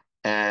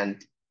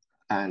 and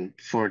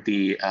for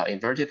the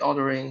inverted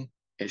ordering,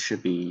 it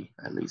should be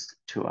at least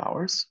 2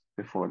 hours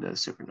before the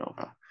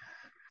supernova.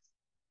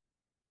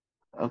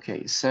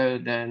 Okay, so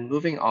then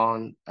moving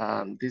on,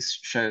 this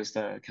shows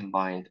the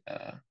combined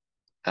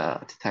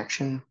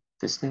detection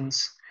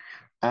distance.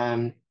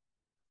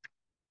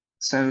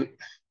 So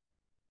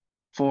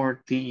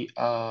for the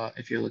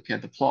if you look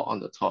at the plot on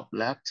the top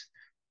left,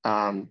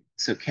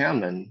 so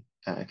KamLAND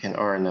can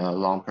earn a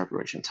long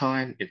preparation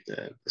time if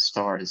the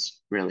star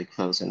is really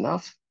close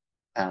enough,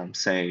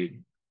 say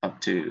up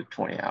to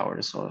 20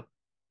 hours or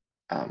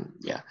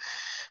yeah.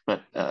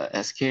 But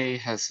SK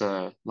has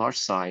a large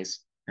size,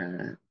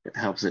 it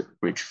helps it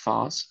reach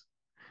fast.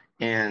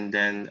 And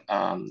then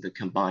the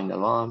combined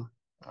alarm,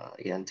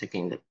 again,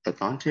 taking the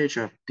advantage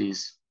of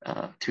these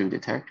two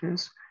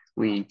detectors,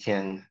 we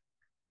can,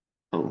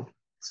 oh,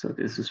 so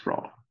this is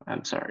wrong.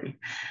 I'm sorry.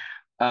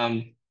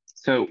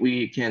 So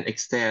we can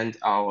extend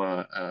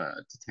our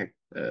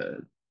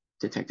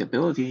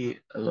detectability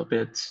a little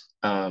bit.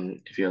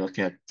 If you look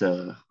at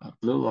the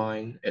blue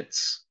line,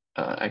 it's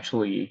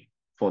actually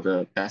for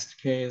the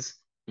best case,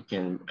 you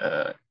can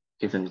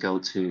even go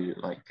to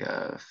like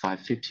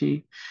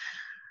 550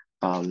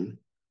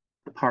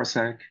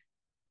 parsec.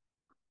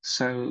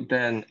 So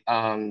then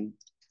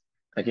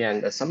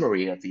again, a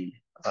summary of the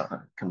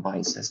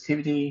combined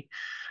sensitivity.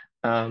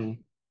 Um,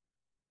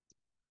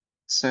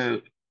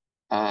 so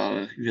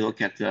if you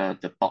look at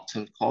the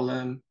bottom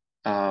column,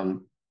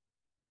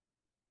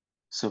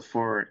 so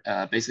for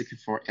basically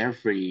for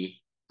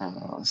every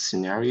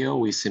scenario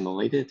we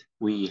simulated,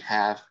 we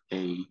have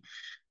a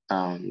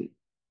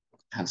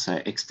how to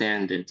say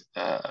extended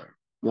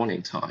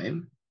warning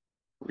time,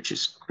 which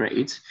is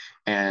great.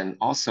 And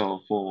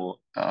also for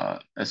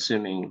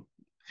assuming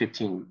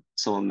 15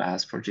 solar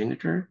mass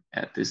progenitor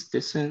at this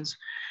distance,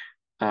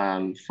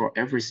 for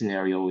every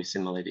scenario we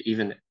simulated,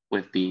 even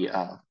with the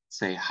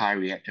say high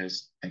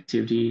reactors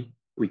activity,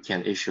 we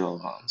can issue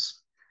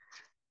alarms,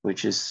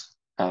 which is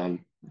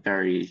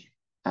very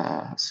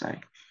say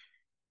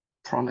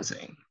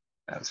promising,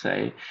 I would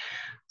say.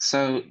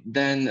 So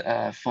then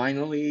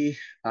finally,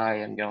 I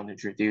am going to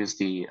introduce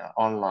the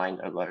online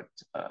alert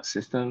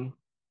system.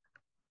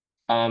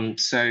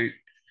 So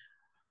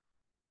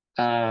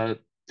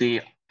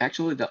the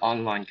actually the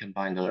online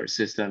combined alert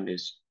system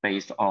is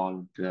based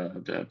on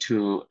the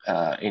two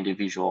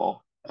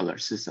individual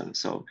alert systems.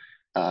 So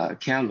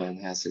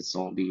KamLAND has its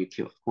own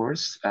DAQ, of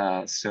course.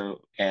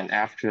 So and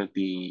after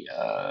the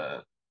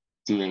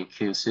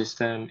DAQ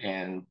system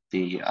and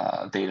the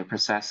data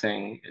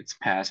processing, it's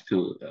passed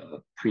to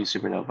the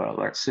pre-supernova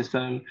alert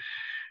system.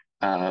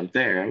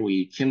 There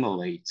we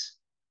accumulate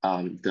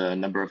the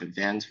number of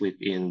events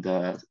within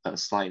the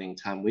sliding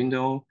time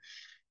window,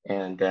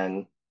 and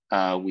then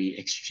we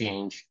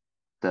exchange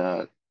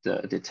the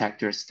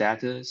detector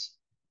status,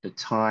 the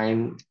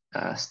time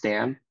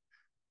stamp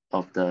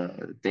of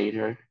the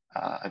data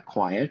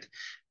acquired,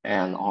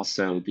 and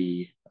also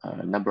the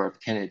number of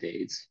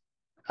candidates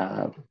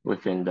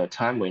within the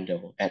time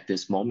window at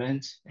this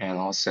moment, and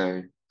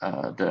also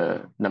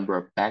the number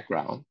of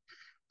background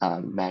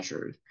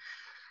measured.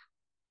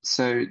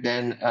 So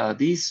then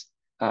these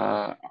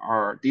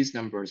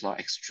numbers are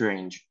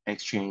exchanged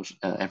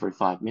every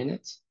 5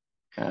 minutes.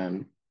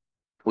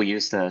 We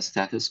use the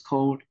status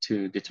code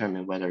to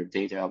determine whether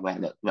data are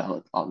valid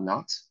or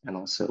not, and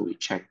also we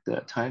check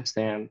the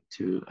timestamp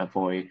to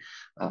avoid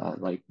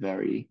like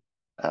very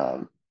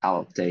out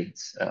of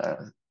date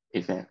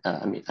event.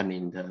 I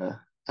mean the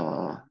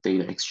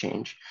data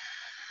exchange.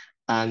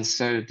 And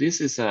so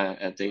this is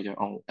a data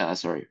on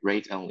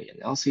rate only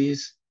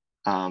analysis,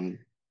 and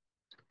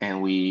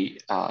we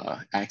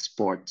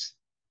export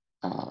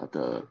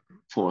the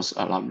false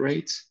alarm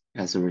rates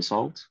as a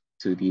result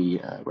to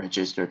the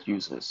registered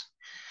users.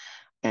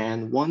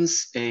 And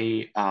once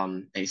a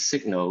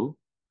signal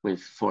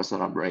with false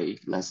alarm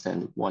rate less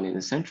than 1 in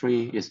a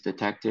century is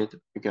detected,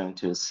 we're going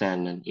to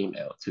send an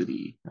email to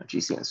the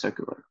GCN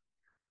circular.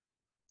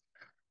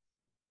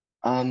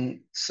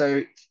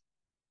 So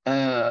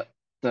the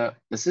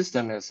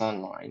system is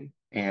online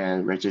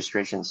and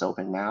registration is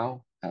open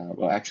now.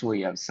 Well,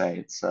 actually, I'd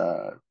say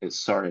it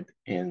started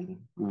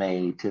in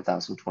May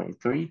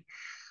 2023.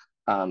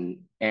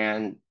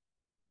 And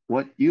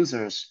what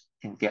users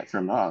can get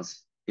from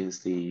us is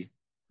the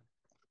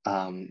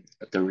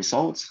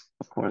results,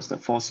 of course, the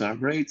false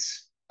alarm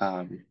rates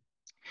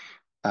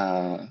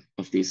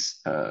of this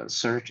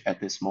search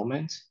at this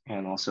moment,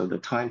 and also the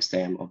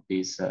timestamp of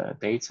this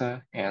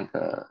data and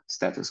the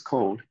status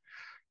code.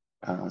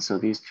 So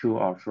these two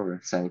are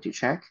for sanity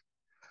check.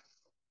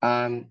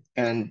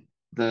 And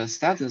the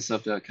status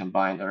of the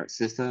combined alert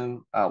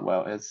system,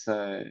 well, it's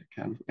kind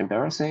of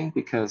embarrassing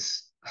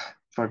because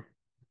for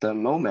the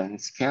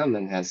moment,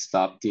 KamLAND has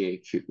stopped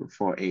DAQ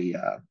for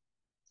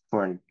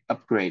an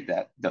upgrade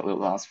that will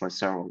last for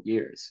several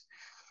years.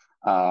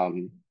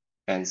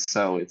 And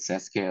so it's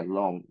SK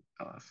alone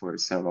for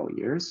several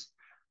years.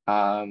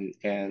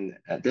 And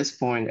at this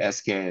point,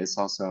 SK is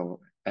also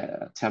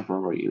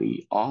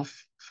temporarily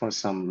off for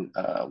some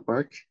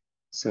work.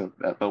 So,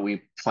 but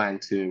we plan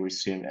to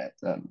resume at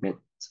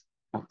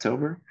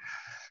mid-October.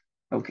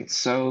 Okay,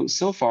 so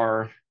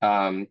far,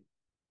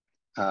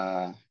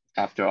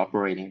 after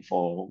operating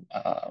for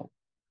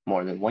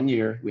more than 1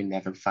 year, we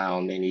never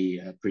found any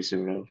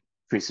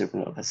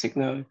pre-supernova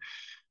signal,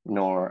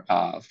 nor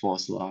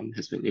false alarm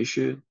has been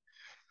issued.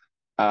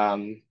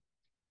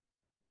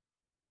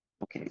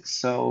 Okay,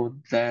 so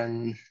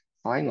then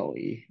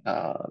finally,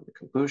 the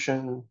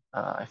conclusion,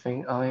 I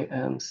think I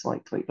am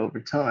slightly over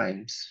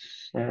time.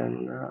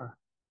 And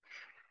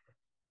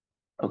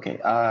okay,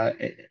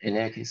 in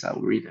any case, I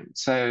will read them.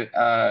 So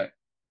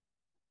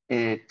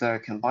it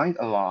combined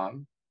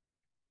alarm,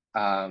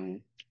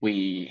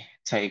 we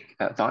take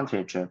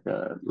advantage of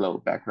the low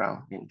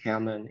background in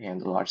KamLAND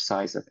and the large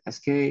size of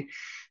SK.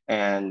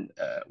 And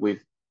with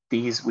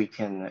these, we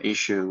can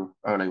issue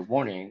early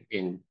warning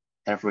in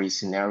every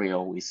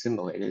scenario we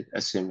simulated,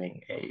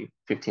 assuming a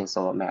 15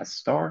 solar mass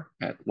star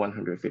at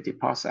 150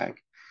 parsec.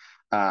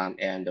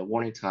 And the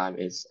warning time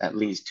is at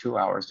least 2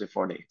 hours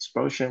before the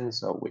explosion,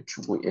 so which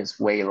is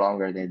way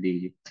longer than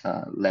the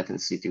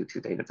latency due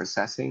to data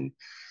processing.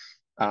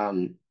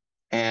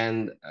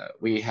 And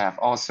we have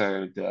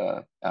also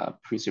the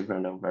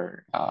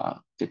pre-supernova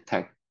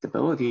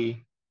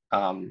detectability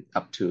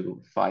up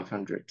to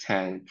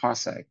 510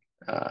 parsec,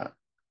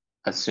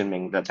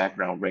 assuming the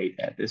background rate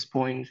at this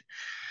point.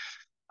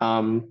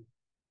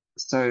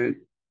 So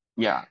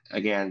yeah,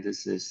 again,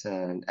 this is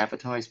an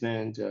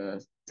advertisement.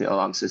 The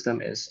alarm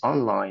system is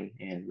online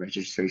and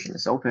registration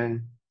is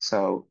open.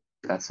 So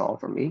that's all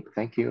from me.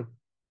 Thank you.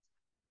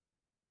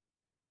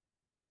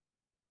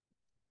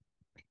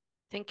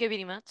 Thank you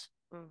very much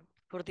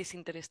for this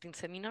interesting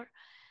seminar.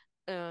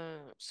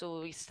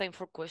 So it's time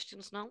for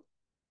questions now.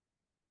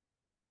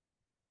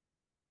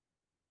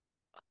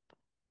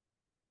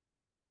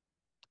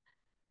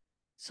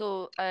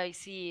 So I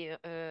see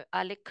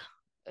Alec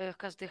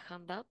has the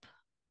hand up.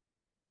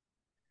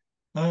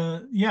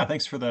 Yeah,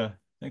 thanks for the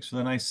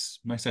nice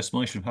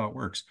explanation of how it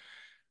works.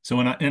 So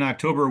in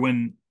October,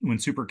 when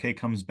Super K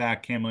comes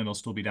back, KamLAND will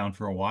still be down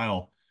for a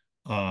while.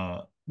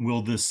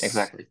 Will this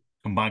Exactly.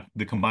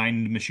 the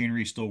combined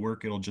machinery still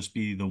work? It'll just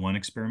be the one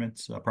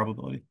experiment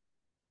probability.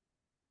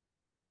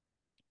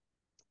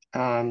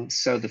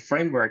 So the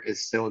framework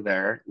is still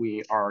there.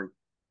 We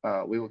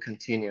will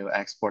continue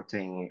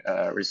exporting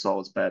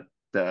results, but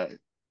it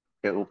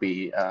will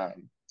be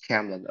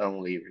KamLAND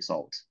only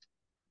result.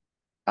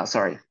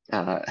 Sorry,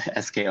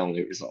 SK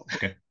only result.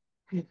 Okay.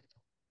 All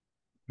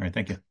right,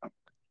 thank you.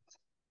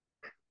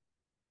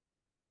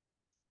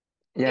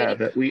 Yeah, Eric?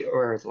 but we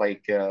are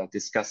like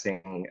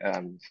discussing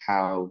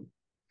how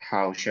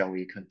shall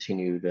we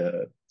continue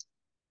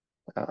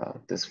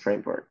this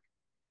framework.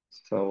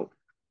 So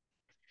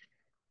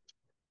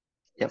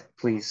yeah,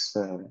 please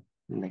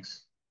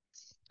next.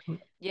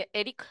 Yeah,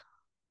 Eric?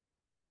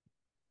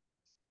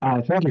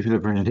 Thank you for the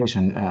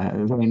presentation.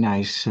 Very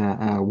nice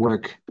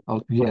work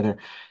altogether.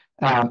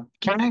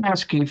 Can I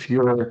ask if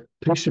your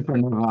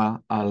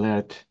pre-supernova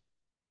alert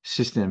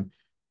system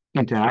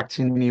interacts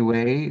in any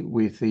way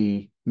with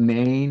the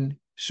main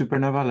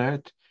supernova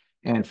alert?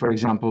 And for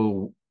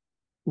example,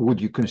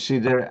 would you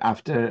consider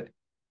after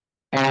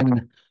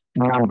n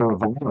number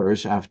of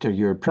hours after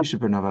your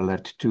pre-supernova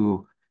alert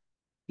to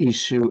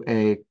issue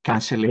a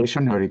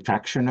cancellation or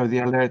retraction of the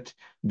alert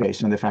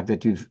based on the fact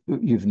that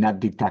you've not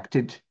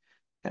detected,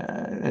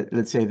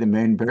 let's say, the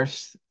main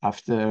burst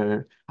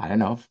after, I don't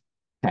know,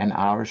 10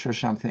 hours or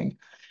something?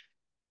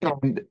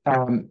 And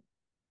I've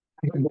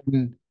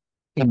been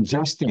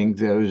ingesting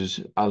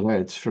those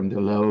alerts from the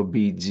low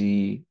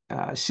BG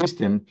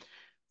system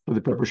for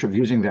the purpose of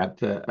using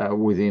that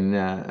within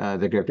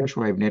the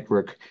gravitational wave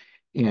network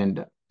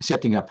and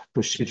setting up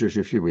procedures,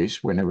 if you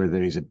wish, whenever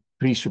there is a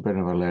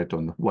pre-supernova alert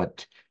on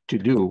what to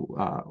do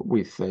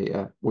with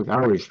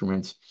our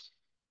instruments.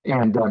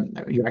 And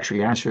you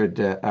actually answered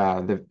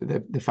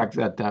the fact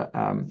that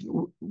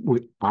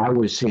I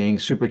was seeing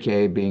Super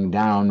K being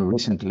down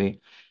recently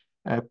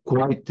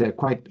quite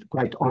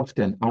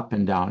often, up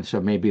and down.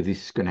 So maybe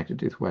this is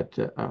connected with what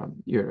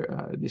you're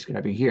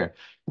describing here.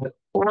 But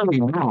all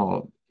in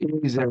all,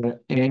 is there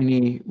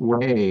any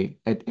way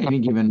at any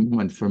given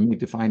moment for me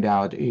to find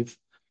out if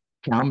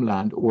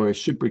KamLAND or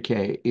Super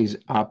K is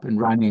up and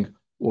running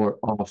or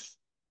off,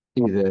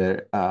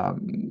 either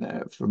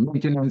for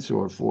maintenance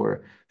or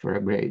for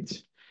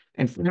upgrades?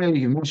 And finally,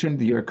 you mentioned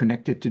that you're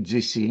connected to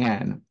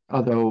GCN,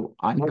 although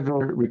I never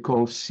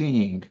recall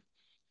seeing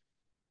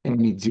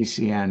any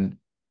GCN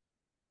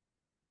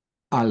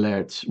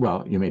alerts.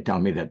 Well, you may tell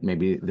me that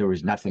maybe there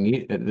was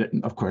nothing,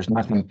 of course,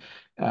 nothing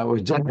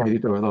was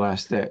generated over the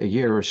last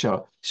year or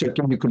so. So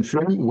can you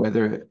confirm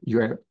whether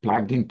you're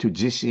plugged into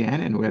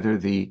GCN and whether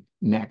the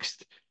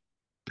next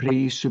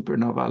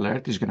pre-supernova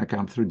alert is going to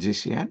come through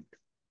GCN?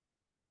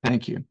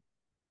 Thank you.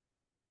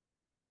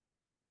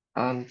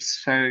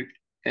 So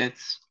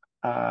it's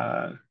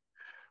I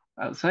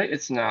would say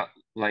it's not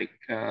like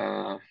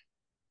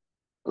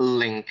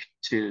linked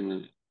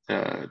to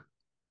the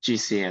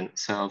GCN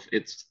itself.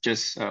 It's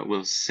just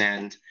will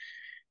send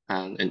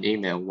an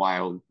email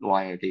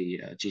via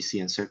the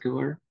GCN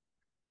circular.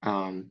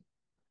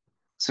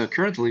 So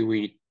currently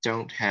we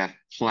don't have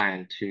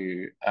plan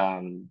to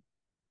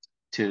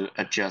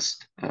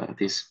adjust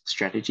this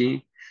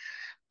strategy,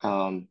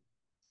 and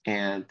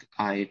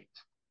I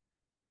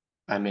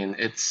mean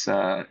it's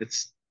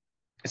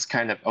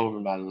kind of over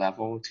my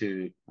level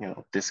to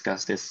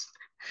discuss this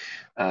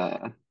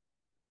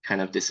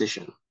kind of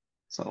decision.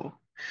 So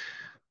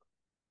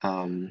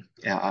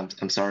yeah,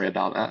 I'm sorry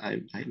about that.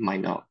 I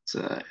might not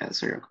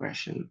answer your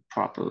question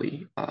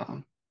properly.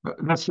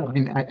 That's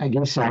fine. I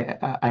guess I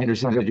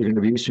understand that you're going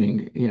to be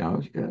using,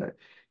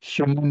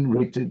 human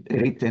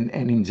written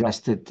and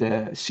ingested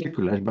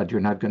circulars, but you're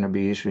not going to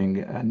be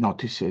issuing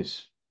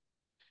notices.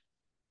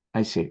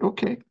 I see.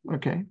 Okay.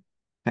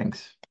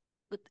 Thanks.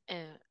 But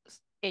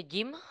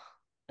Jim?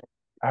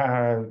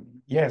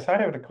 Yes, I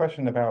have a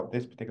question about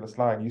this particular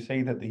slide. You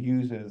say that the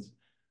users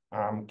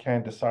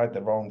can decide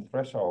their own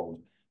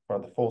threshold for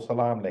the false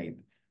alarm rate.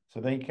 So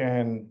they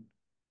can,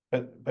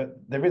 but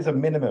there is a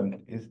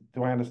minimum.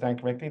 Do I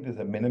understand correctly? There's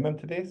a minimum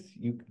to this.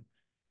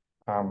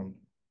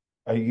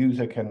 A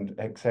user can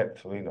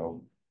accept,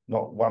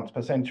 not once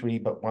per century,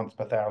 but once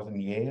per 1,000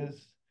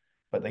 years.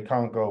 But they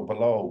can't go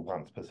below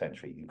once per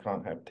century. You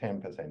can't have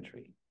 10 per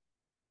century.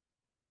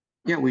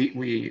 Yeah,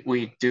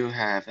 we do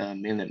have a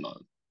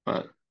minimum,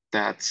 but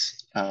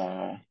that's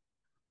I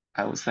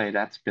would say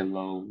that's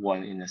below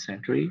 1 in a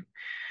century.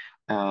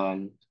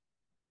 But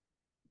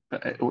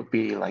it would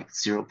be like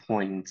 0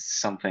 point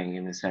something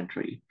in a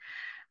century.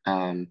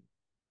 I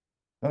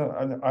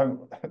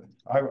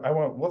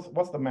want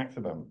what's the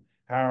maximum?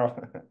 How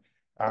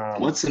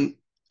What's the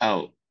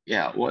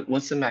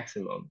what's the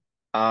maximum?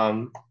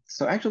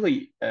 So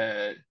actually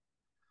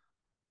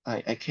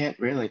I can't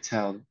really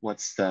tell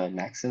what's the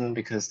maximum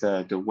because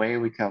the way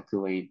we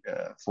calculate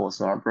false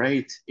alarm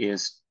rate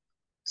is,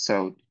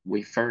 so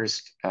we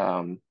first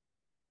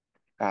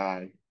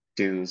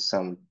do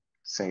some,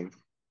 say,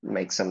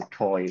 make some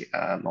toy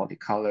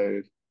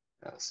multicolored,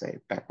 say,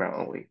 background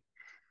only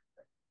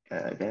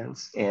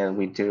events, and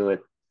we do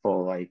it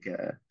for like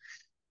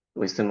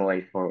we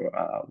simulate for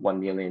 1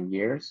 million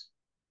years,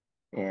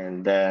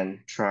 and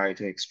then try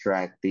to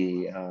extract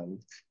the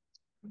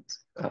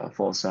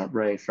false alarm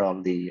rate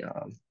from the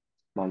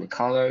Monte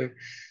Carlo.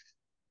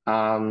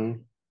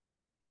 And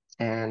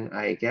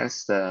I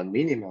guess the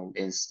minimum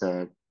is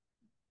the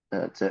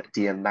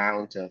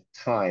amount of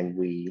time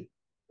we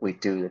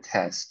do the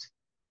test.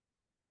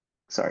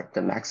 Sorry,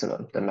 the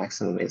maximum. The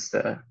maximum is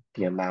the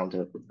amount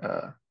of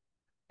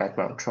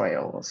background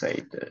trial, or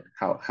say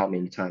how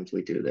many times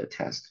we do the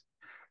test.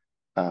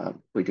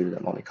 We do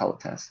the Monte Carlo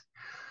test.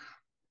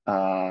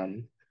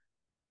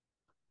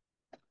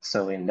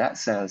 So in that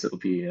sense, it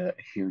would be a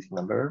huge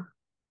number.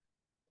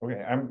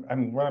 Okay,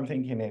 what I'm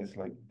thinking is,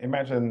 like,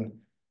 imagine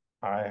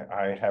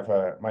I have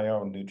my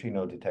own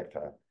neutrino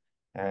detector,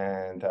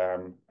 and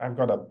I've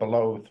got a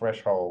below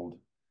threshold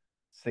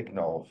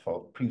signal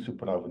for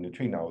pre-supernova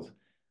neutrinos.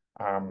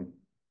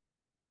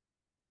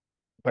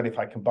 But if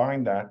I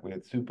combine that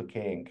with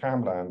Super-K and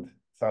KamLAND,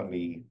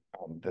 suddenly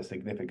the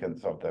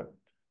significance of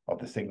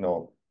the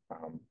signal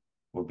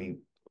will be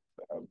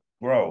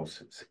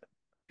grows.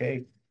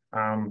 Okay,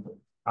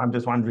 I'm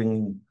just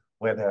wondering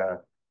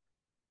whether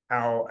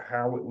how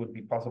it would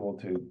be possible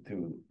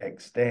to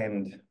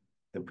extend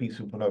the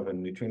pre-supernova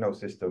neutrino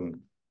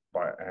system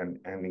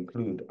and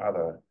include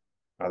other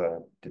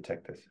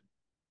detectors.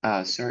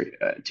 Sorry,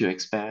 to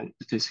expand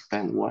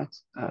what?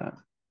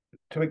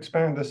 To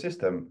expand the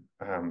system,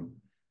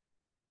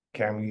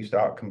 can you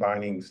start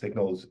combining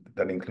signals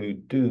that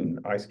include Dune,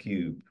 Ice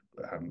Cube,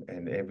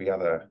 and every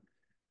other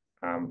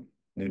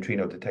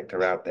neutrino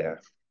detector out there?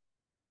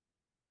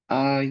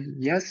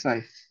 Yes,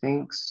 I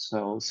think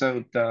so.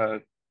 So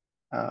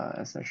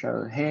as I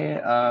showed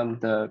here,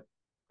 the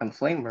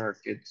framework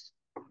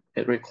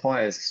it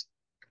requires,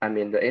 I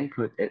mean, the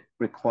input it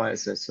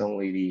requires is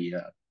only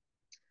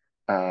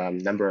the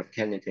number of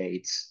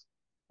candidates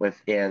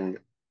within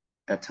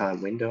a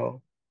time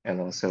window, and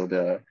also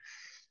the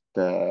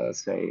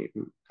say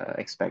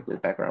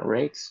expected background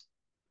rates,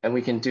 and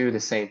we can do the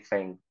same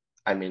thing.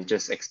 I mean,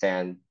 just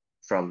extend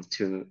from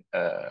 2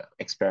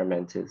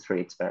 experiment to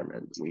 3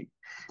 experiment.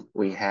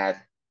 We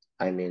had,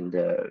 I mean,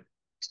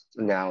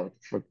 now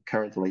for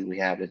currently we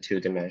have the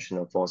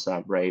 2-dimensional false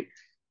alarm rate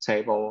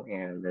table,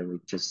 and then we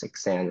just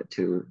extend it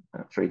to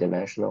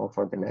 3-dimensional,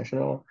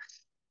 4-dimensional.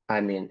 I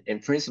mean, in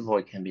principle,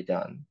 it can be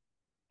done,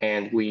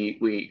 and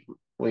we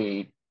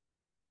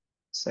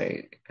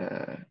say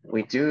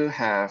we do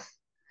have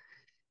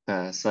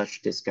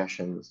such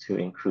discussions to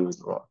include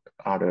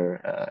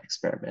other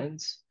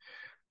experiments.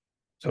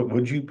 So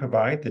would you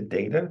provide the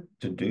data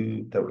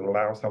that would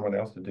allow someone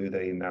else to do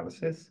the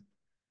analysis?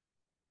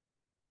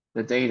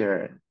 The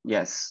data,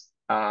 yes.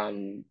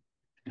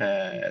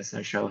 As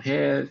I show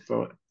here,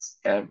 for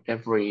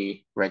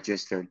every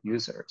registered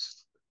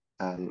users,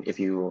 if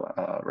you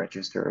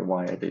register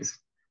via this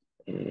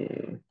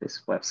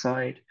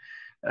website,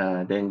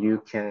 then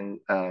you can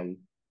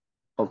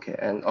okay,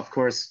 and of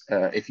course,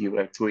 if you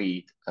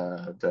agreed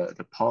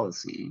the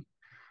policy,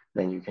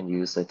 then you can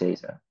use the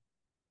data.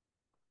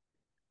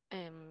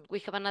 We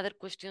have another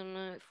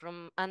question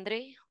from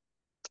Andre.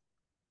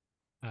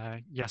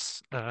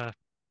 Yes,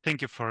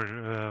 thank you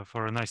for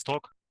a nice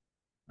talk.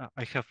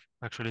 I have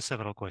actually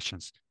several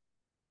questions.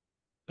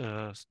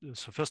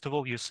 So first of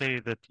all, you say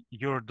that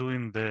you're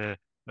doing the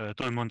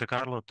toy Monte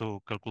Carlo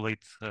to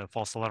calculate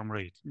false alarm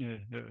rate.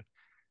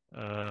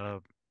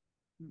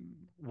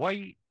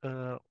 Why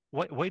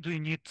do you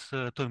need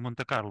toy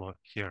Monte Carlo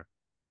here?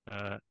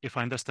 If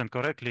I understand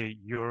correctly,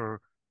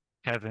 you're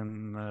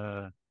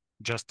having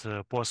just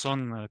a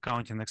Poisson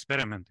counting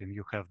experiment, and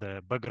you have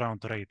the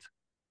background rate.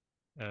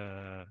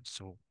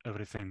 So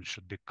everything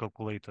should be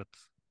calculated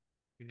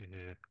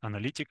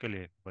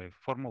analytically by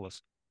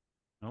formulas,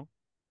 no?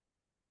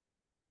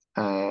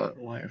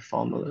 Wire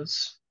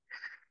formulas.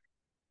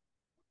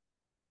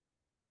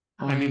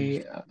 I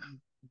mean,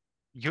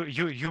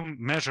 you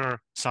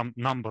measure some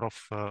number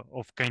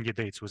of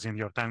candidates within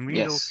your time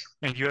window, yes,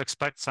 and you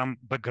expect some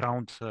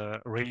background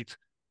rate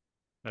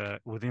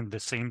within the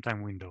same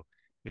time window.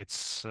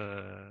 It's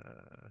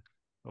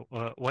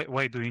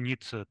why do you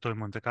need toy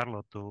Monte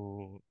Carlo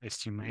to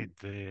estimate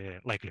the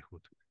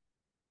likelihood?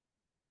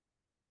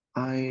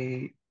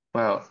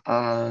 Well,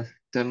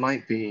 there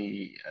might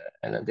be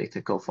an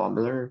analytical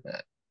formula.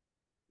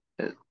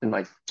 It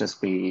might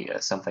just be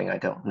something I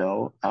don't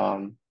know.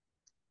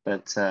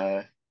 But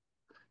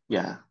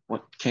yeah,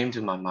 what came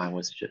to my mind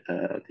was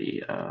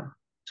the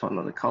toy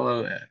Monte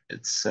Carlo.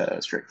 It's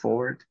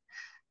straightforward.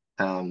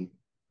 And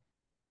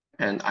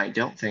I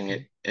don't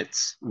think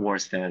it's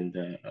worse than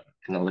the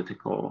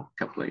analytical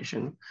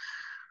calculation.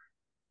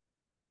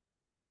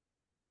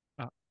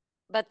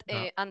 But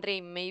Andre,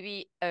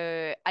 maybe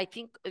I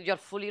think you're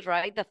fully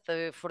right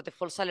that for the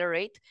false alert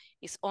rate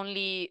is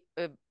only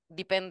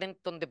dependent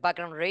on the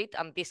background rate,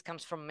 and this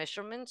comes from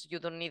measurements. You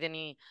don't need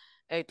any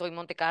toy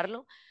Monte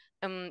Carlo.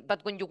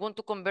 But when you want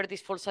to convert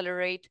this false alert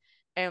rate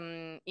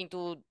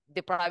into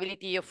the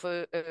probability of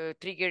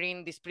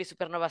triggering this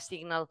pre-supernova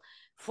signal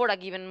for a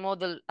given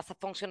model as a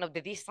function of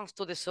the distance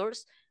to the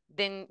source,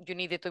 then you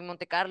need the toy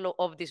Monte Carlo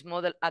of this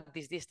model at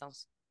this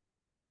distance.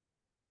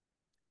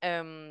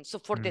 So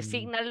for the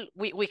signal,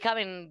 we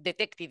haven't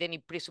detected any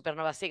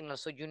pre-supernova signal,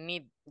 so you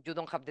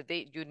don't have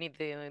you need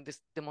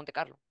the Monte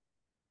Carlo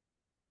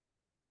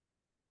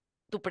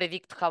to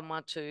predict how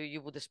much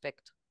you would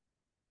expect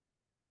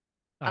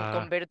and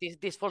convert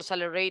this false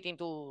alert rate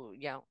into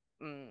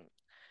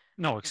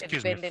no,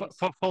 excuse me.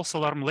 False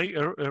alarm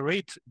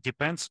rate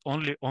depends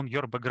only on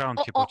your background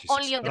hypothesis.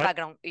 Only on right? the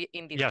background,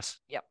 indeed. Yes.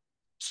 Yeah.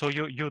 So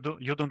you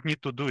don't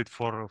need to do it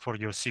for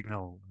your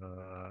signal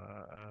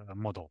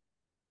model.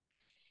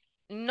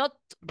 Not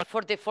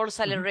for the false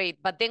alert rate,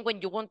 but then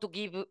when you want to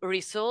give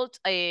result,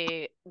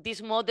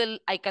 this model,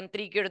 I can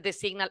trigger the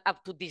signal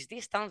up to this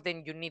distance,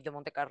 then you need the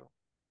Monte Carlo.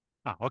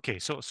 Okay.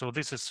 So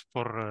this is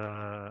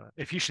for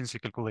efficiency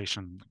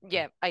calculation.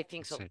 Yeah, I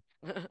think so.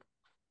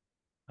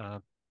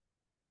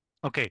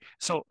 Okay.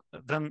 So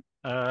then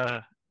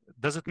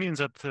does it mean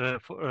that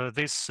for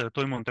this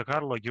toy Monte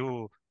Carlo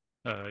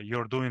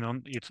you're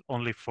doing it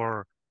only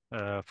for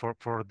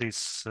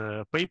this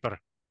paper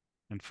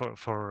and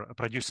for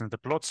producing the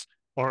plots,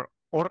 or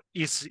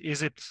is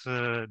it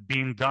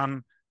being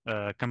done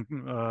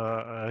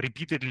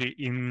repeatedly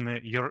in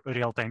your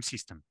real-time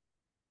system?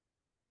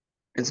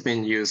 It's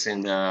been used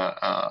in the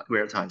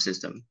real-time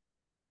system.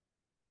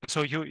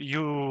 So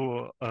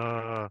you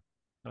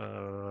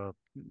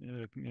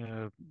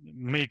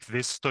make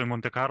this toy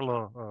Monte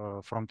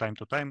Carlo from time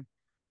to time?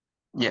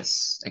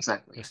 Yes,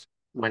 exactly. Yes.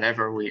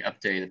 Whenever we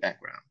update the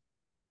background.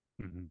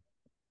 Mm-hmm.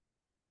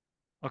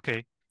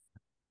 Okay,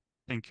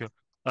 thank you.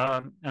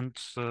 And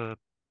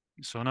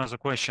so another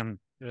question,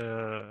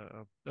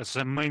 as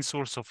a main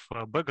source of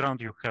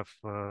background, you have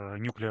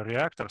nuclear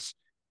reactors,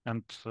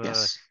 and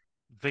yes.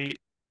 They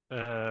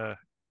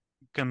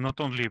can not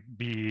only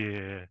be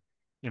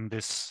in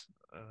this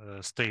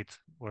state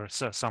where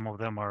some of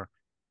them are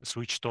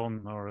switched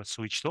on or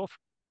switched off,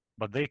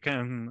 but they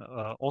can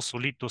also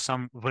lead to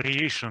some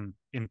variation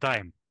in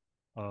time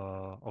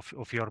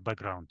of your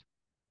background.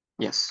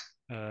 Yes.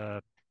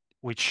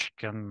 Which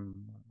can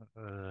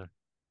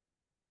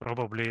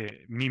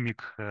probably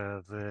mimic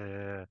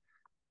the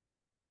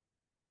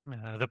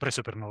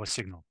pre-supernova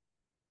signal.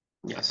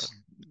 Yes.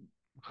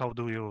 How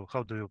do you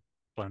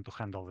plan to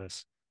handle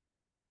this?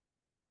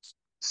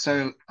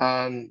 So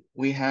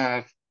we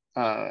have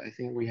I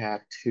think we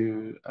have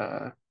two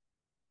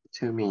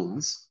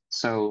means.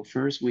 So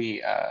first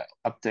we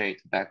update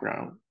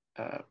background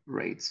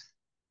rates.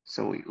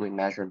 So we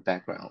measure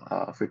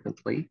background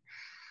frequently.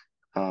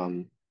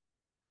 And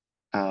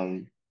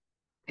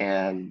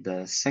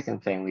the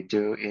second thing we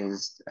do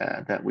is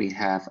that we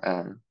have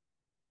I'm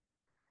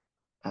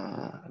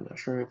not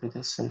sure if it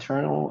is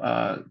internal,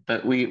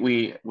 but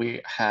we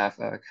have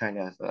a kind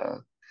of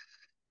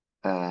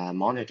a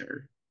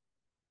monitor,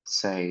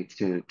 say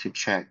to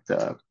check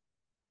the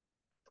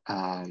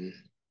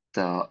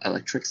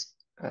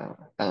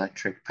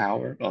electric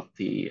power of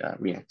the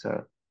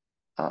reactor.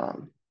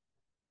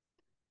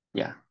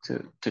 Yeah,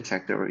 to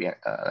check the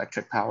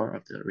electric power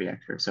of the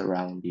reactors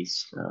around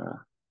this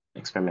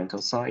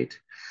experimental site.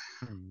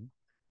 Mm-hmm.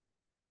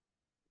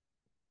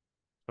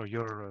 So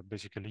you're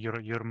basically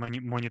you're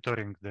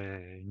monitoring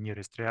the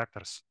nearest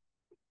reactors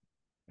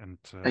and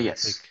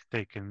Yes.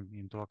 take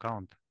into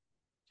account.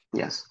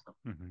 Yes.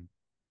 Mm-hmm.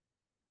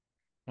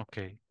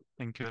 Okay,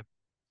 thank you.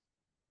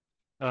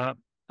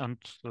 And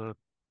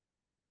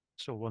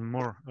so one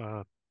more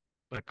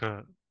like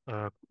a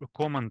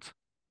comment.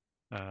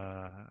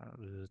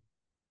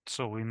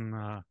 So in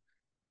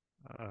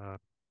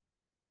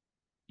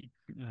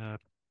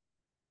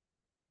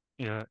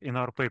in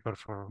our paper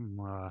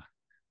from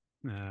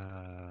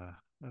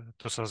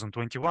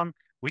 2021,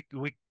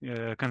 we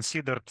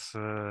considered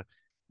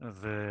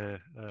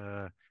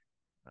the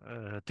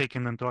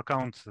taking into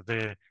account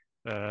the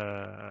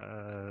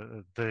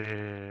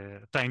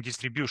time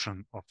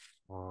distribution of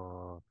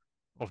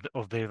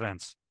the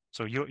events.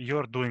 So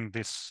you're doing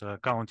this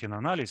counting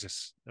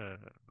analysis,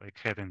 like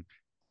having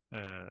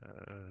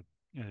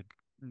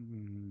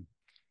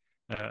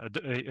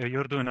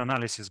you're doing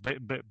analysis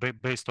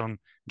based on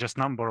just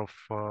number of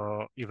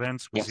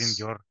events within Yes.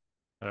 your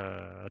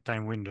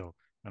time window.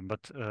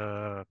 But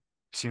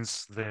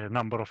since the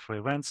number of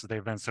events, the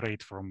events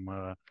rate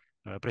from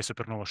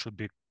pre-supernova should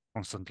be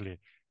constantly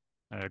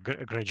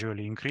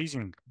gradually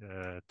increasing,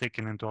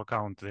 taking into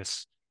account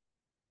this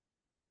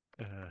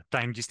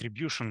time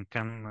distribution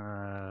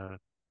can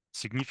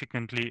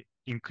significantly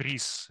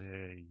increase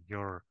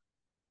your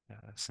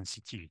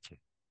sensitivity.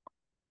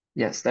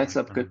 Yes, that's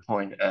a good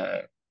point.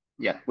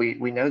 Yeah,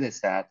 we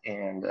noticed that,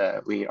 and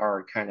we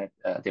are kind of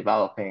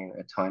developing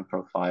a time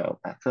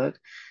profile method.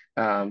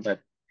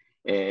 But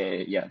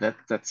yeah,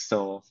 that's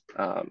still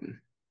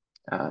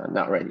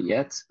not ready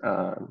yet.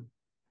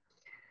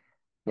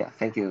 Yeah,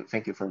 thank you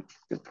for a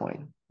good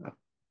point.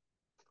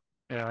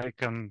 Yeah, I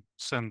can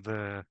send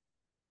the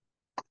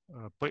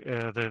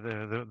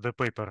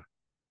paper,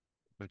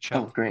 the chat.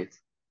 Oh, great,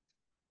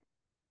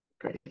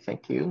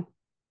 thank you.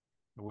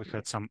 We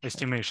had some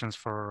estimations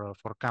for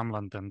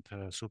KamLAND and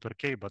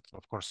Super-K, but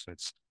of course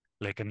it's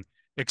like an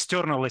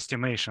external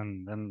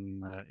estimation,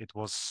 and it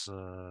was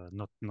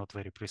not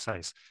very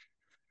precise.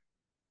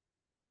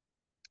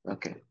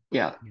 Okay,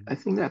 yeah, I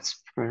think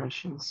that's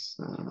precious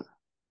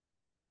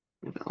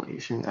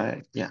evaluation.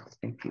 Yeah,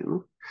 thank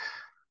you.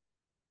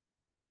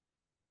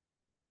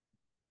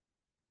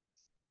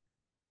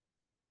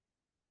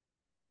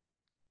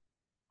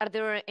 Are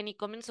there any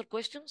comments or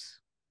questions?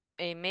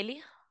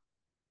 Meli?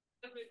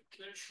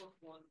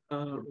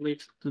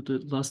 Related to the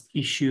last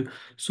issue.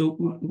 So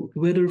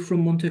whether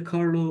from Monte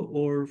Carlo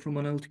or from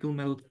analytical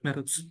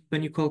methods,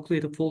 when you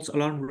calculate a false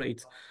alarm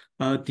rate,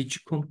 did you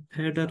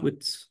compare that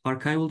with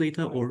archival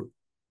data, or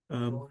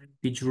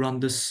did you run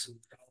this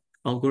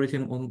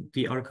algorithm on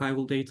the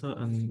archival data,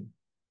 and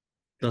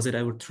does it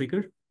ever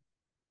trigger?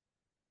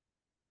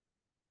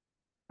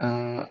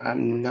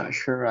 I'm not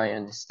sure I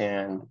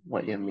understand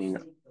what you mean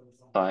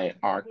by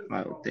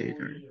archival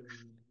data.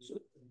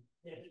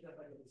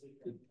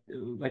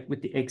 Like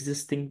with the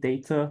existing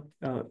data,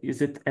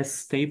 is it as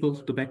stable?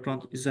 The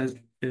background is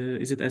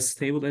it as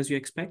stable as you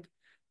expect,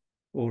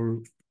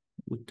 or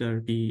would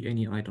there be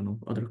any, I don't know,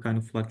 other kind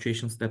of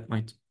fluctuations that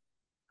might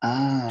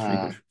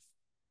trigger?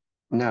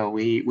 No,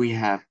 we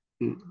have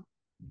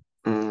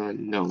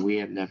no, we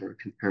have never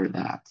compared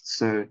that.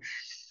 So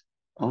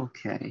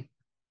okay,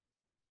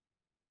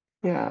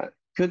 yeah,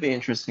 could be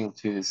interesting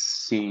to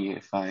see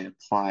if I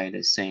apply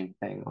the same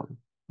thing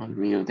on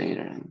real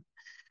data.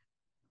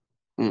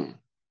 And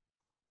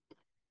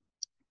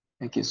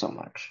thank you so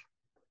much.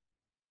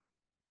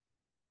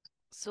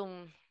 So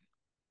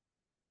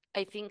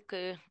I think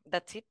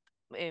that's it.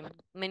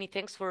 Many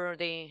thanks for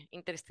the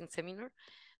interesting seminar.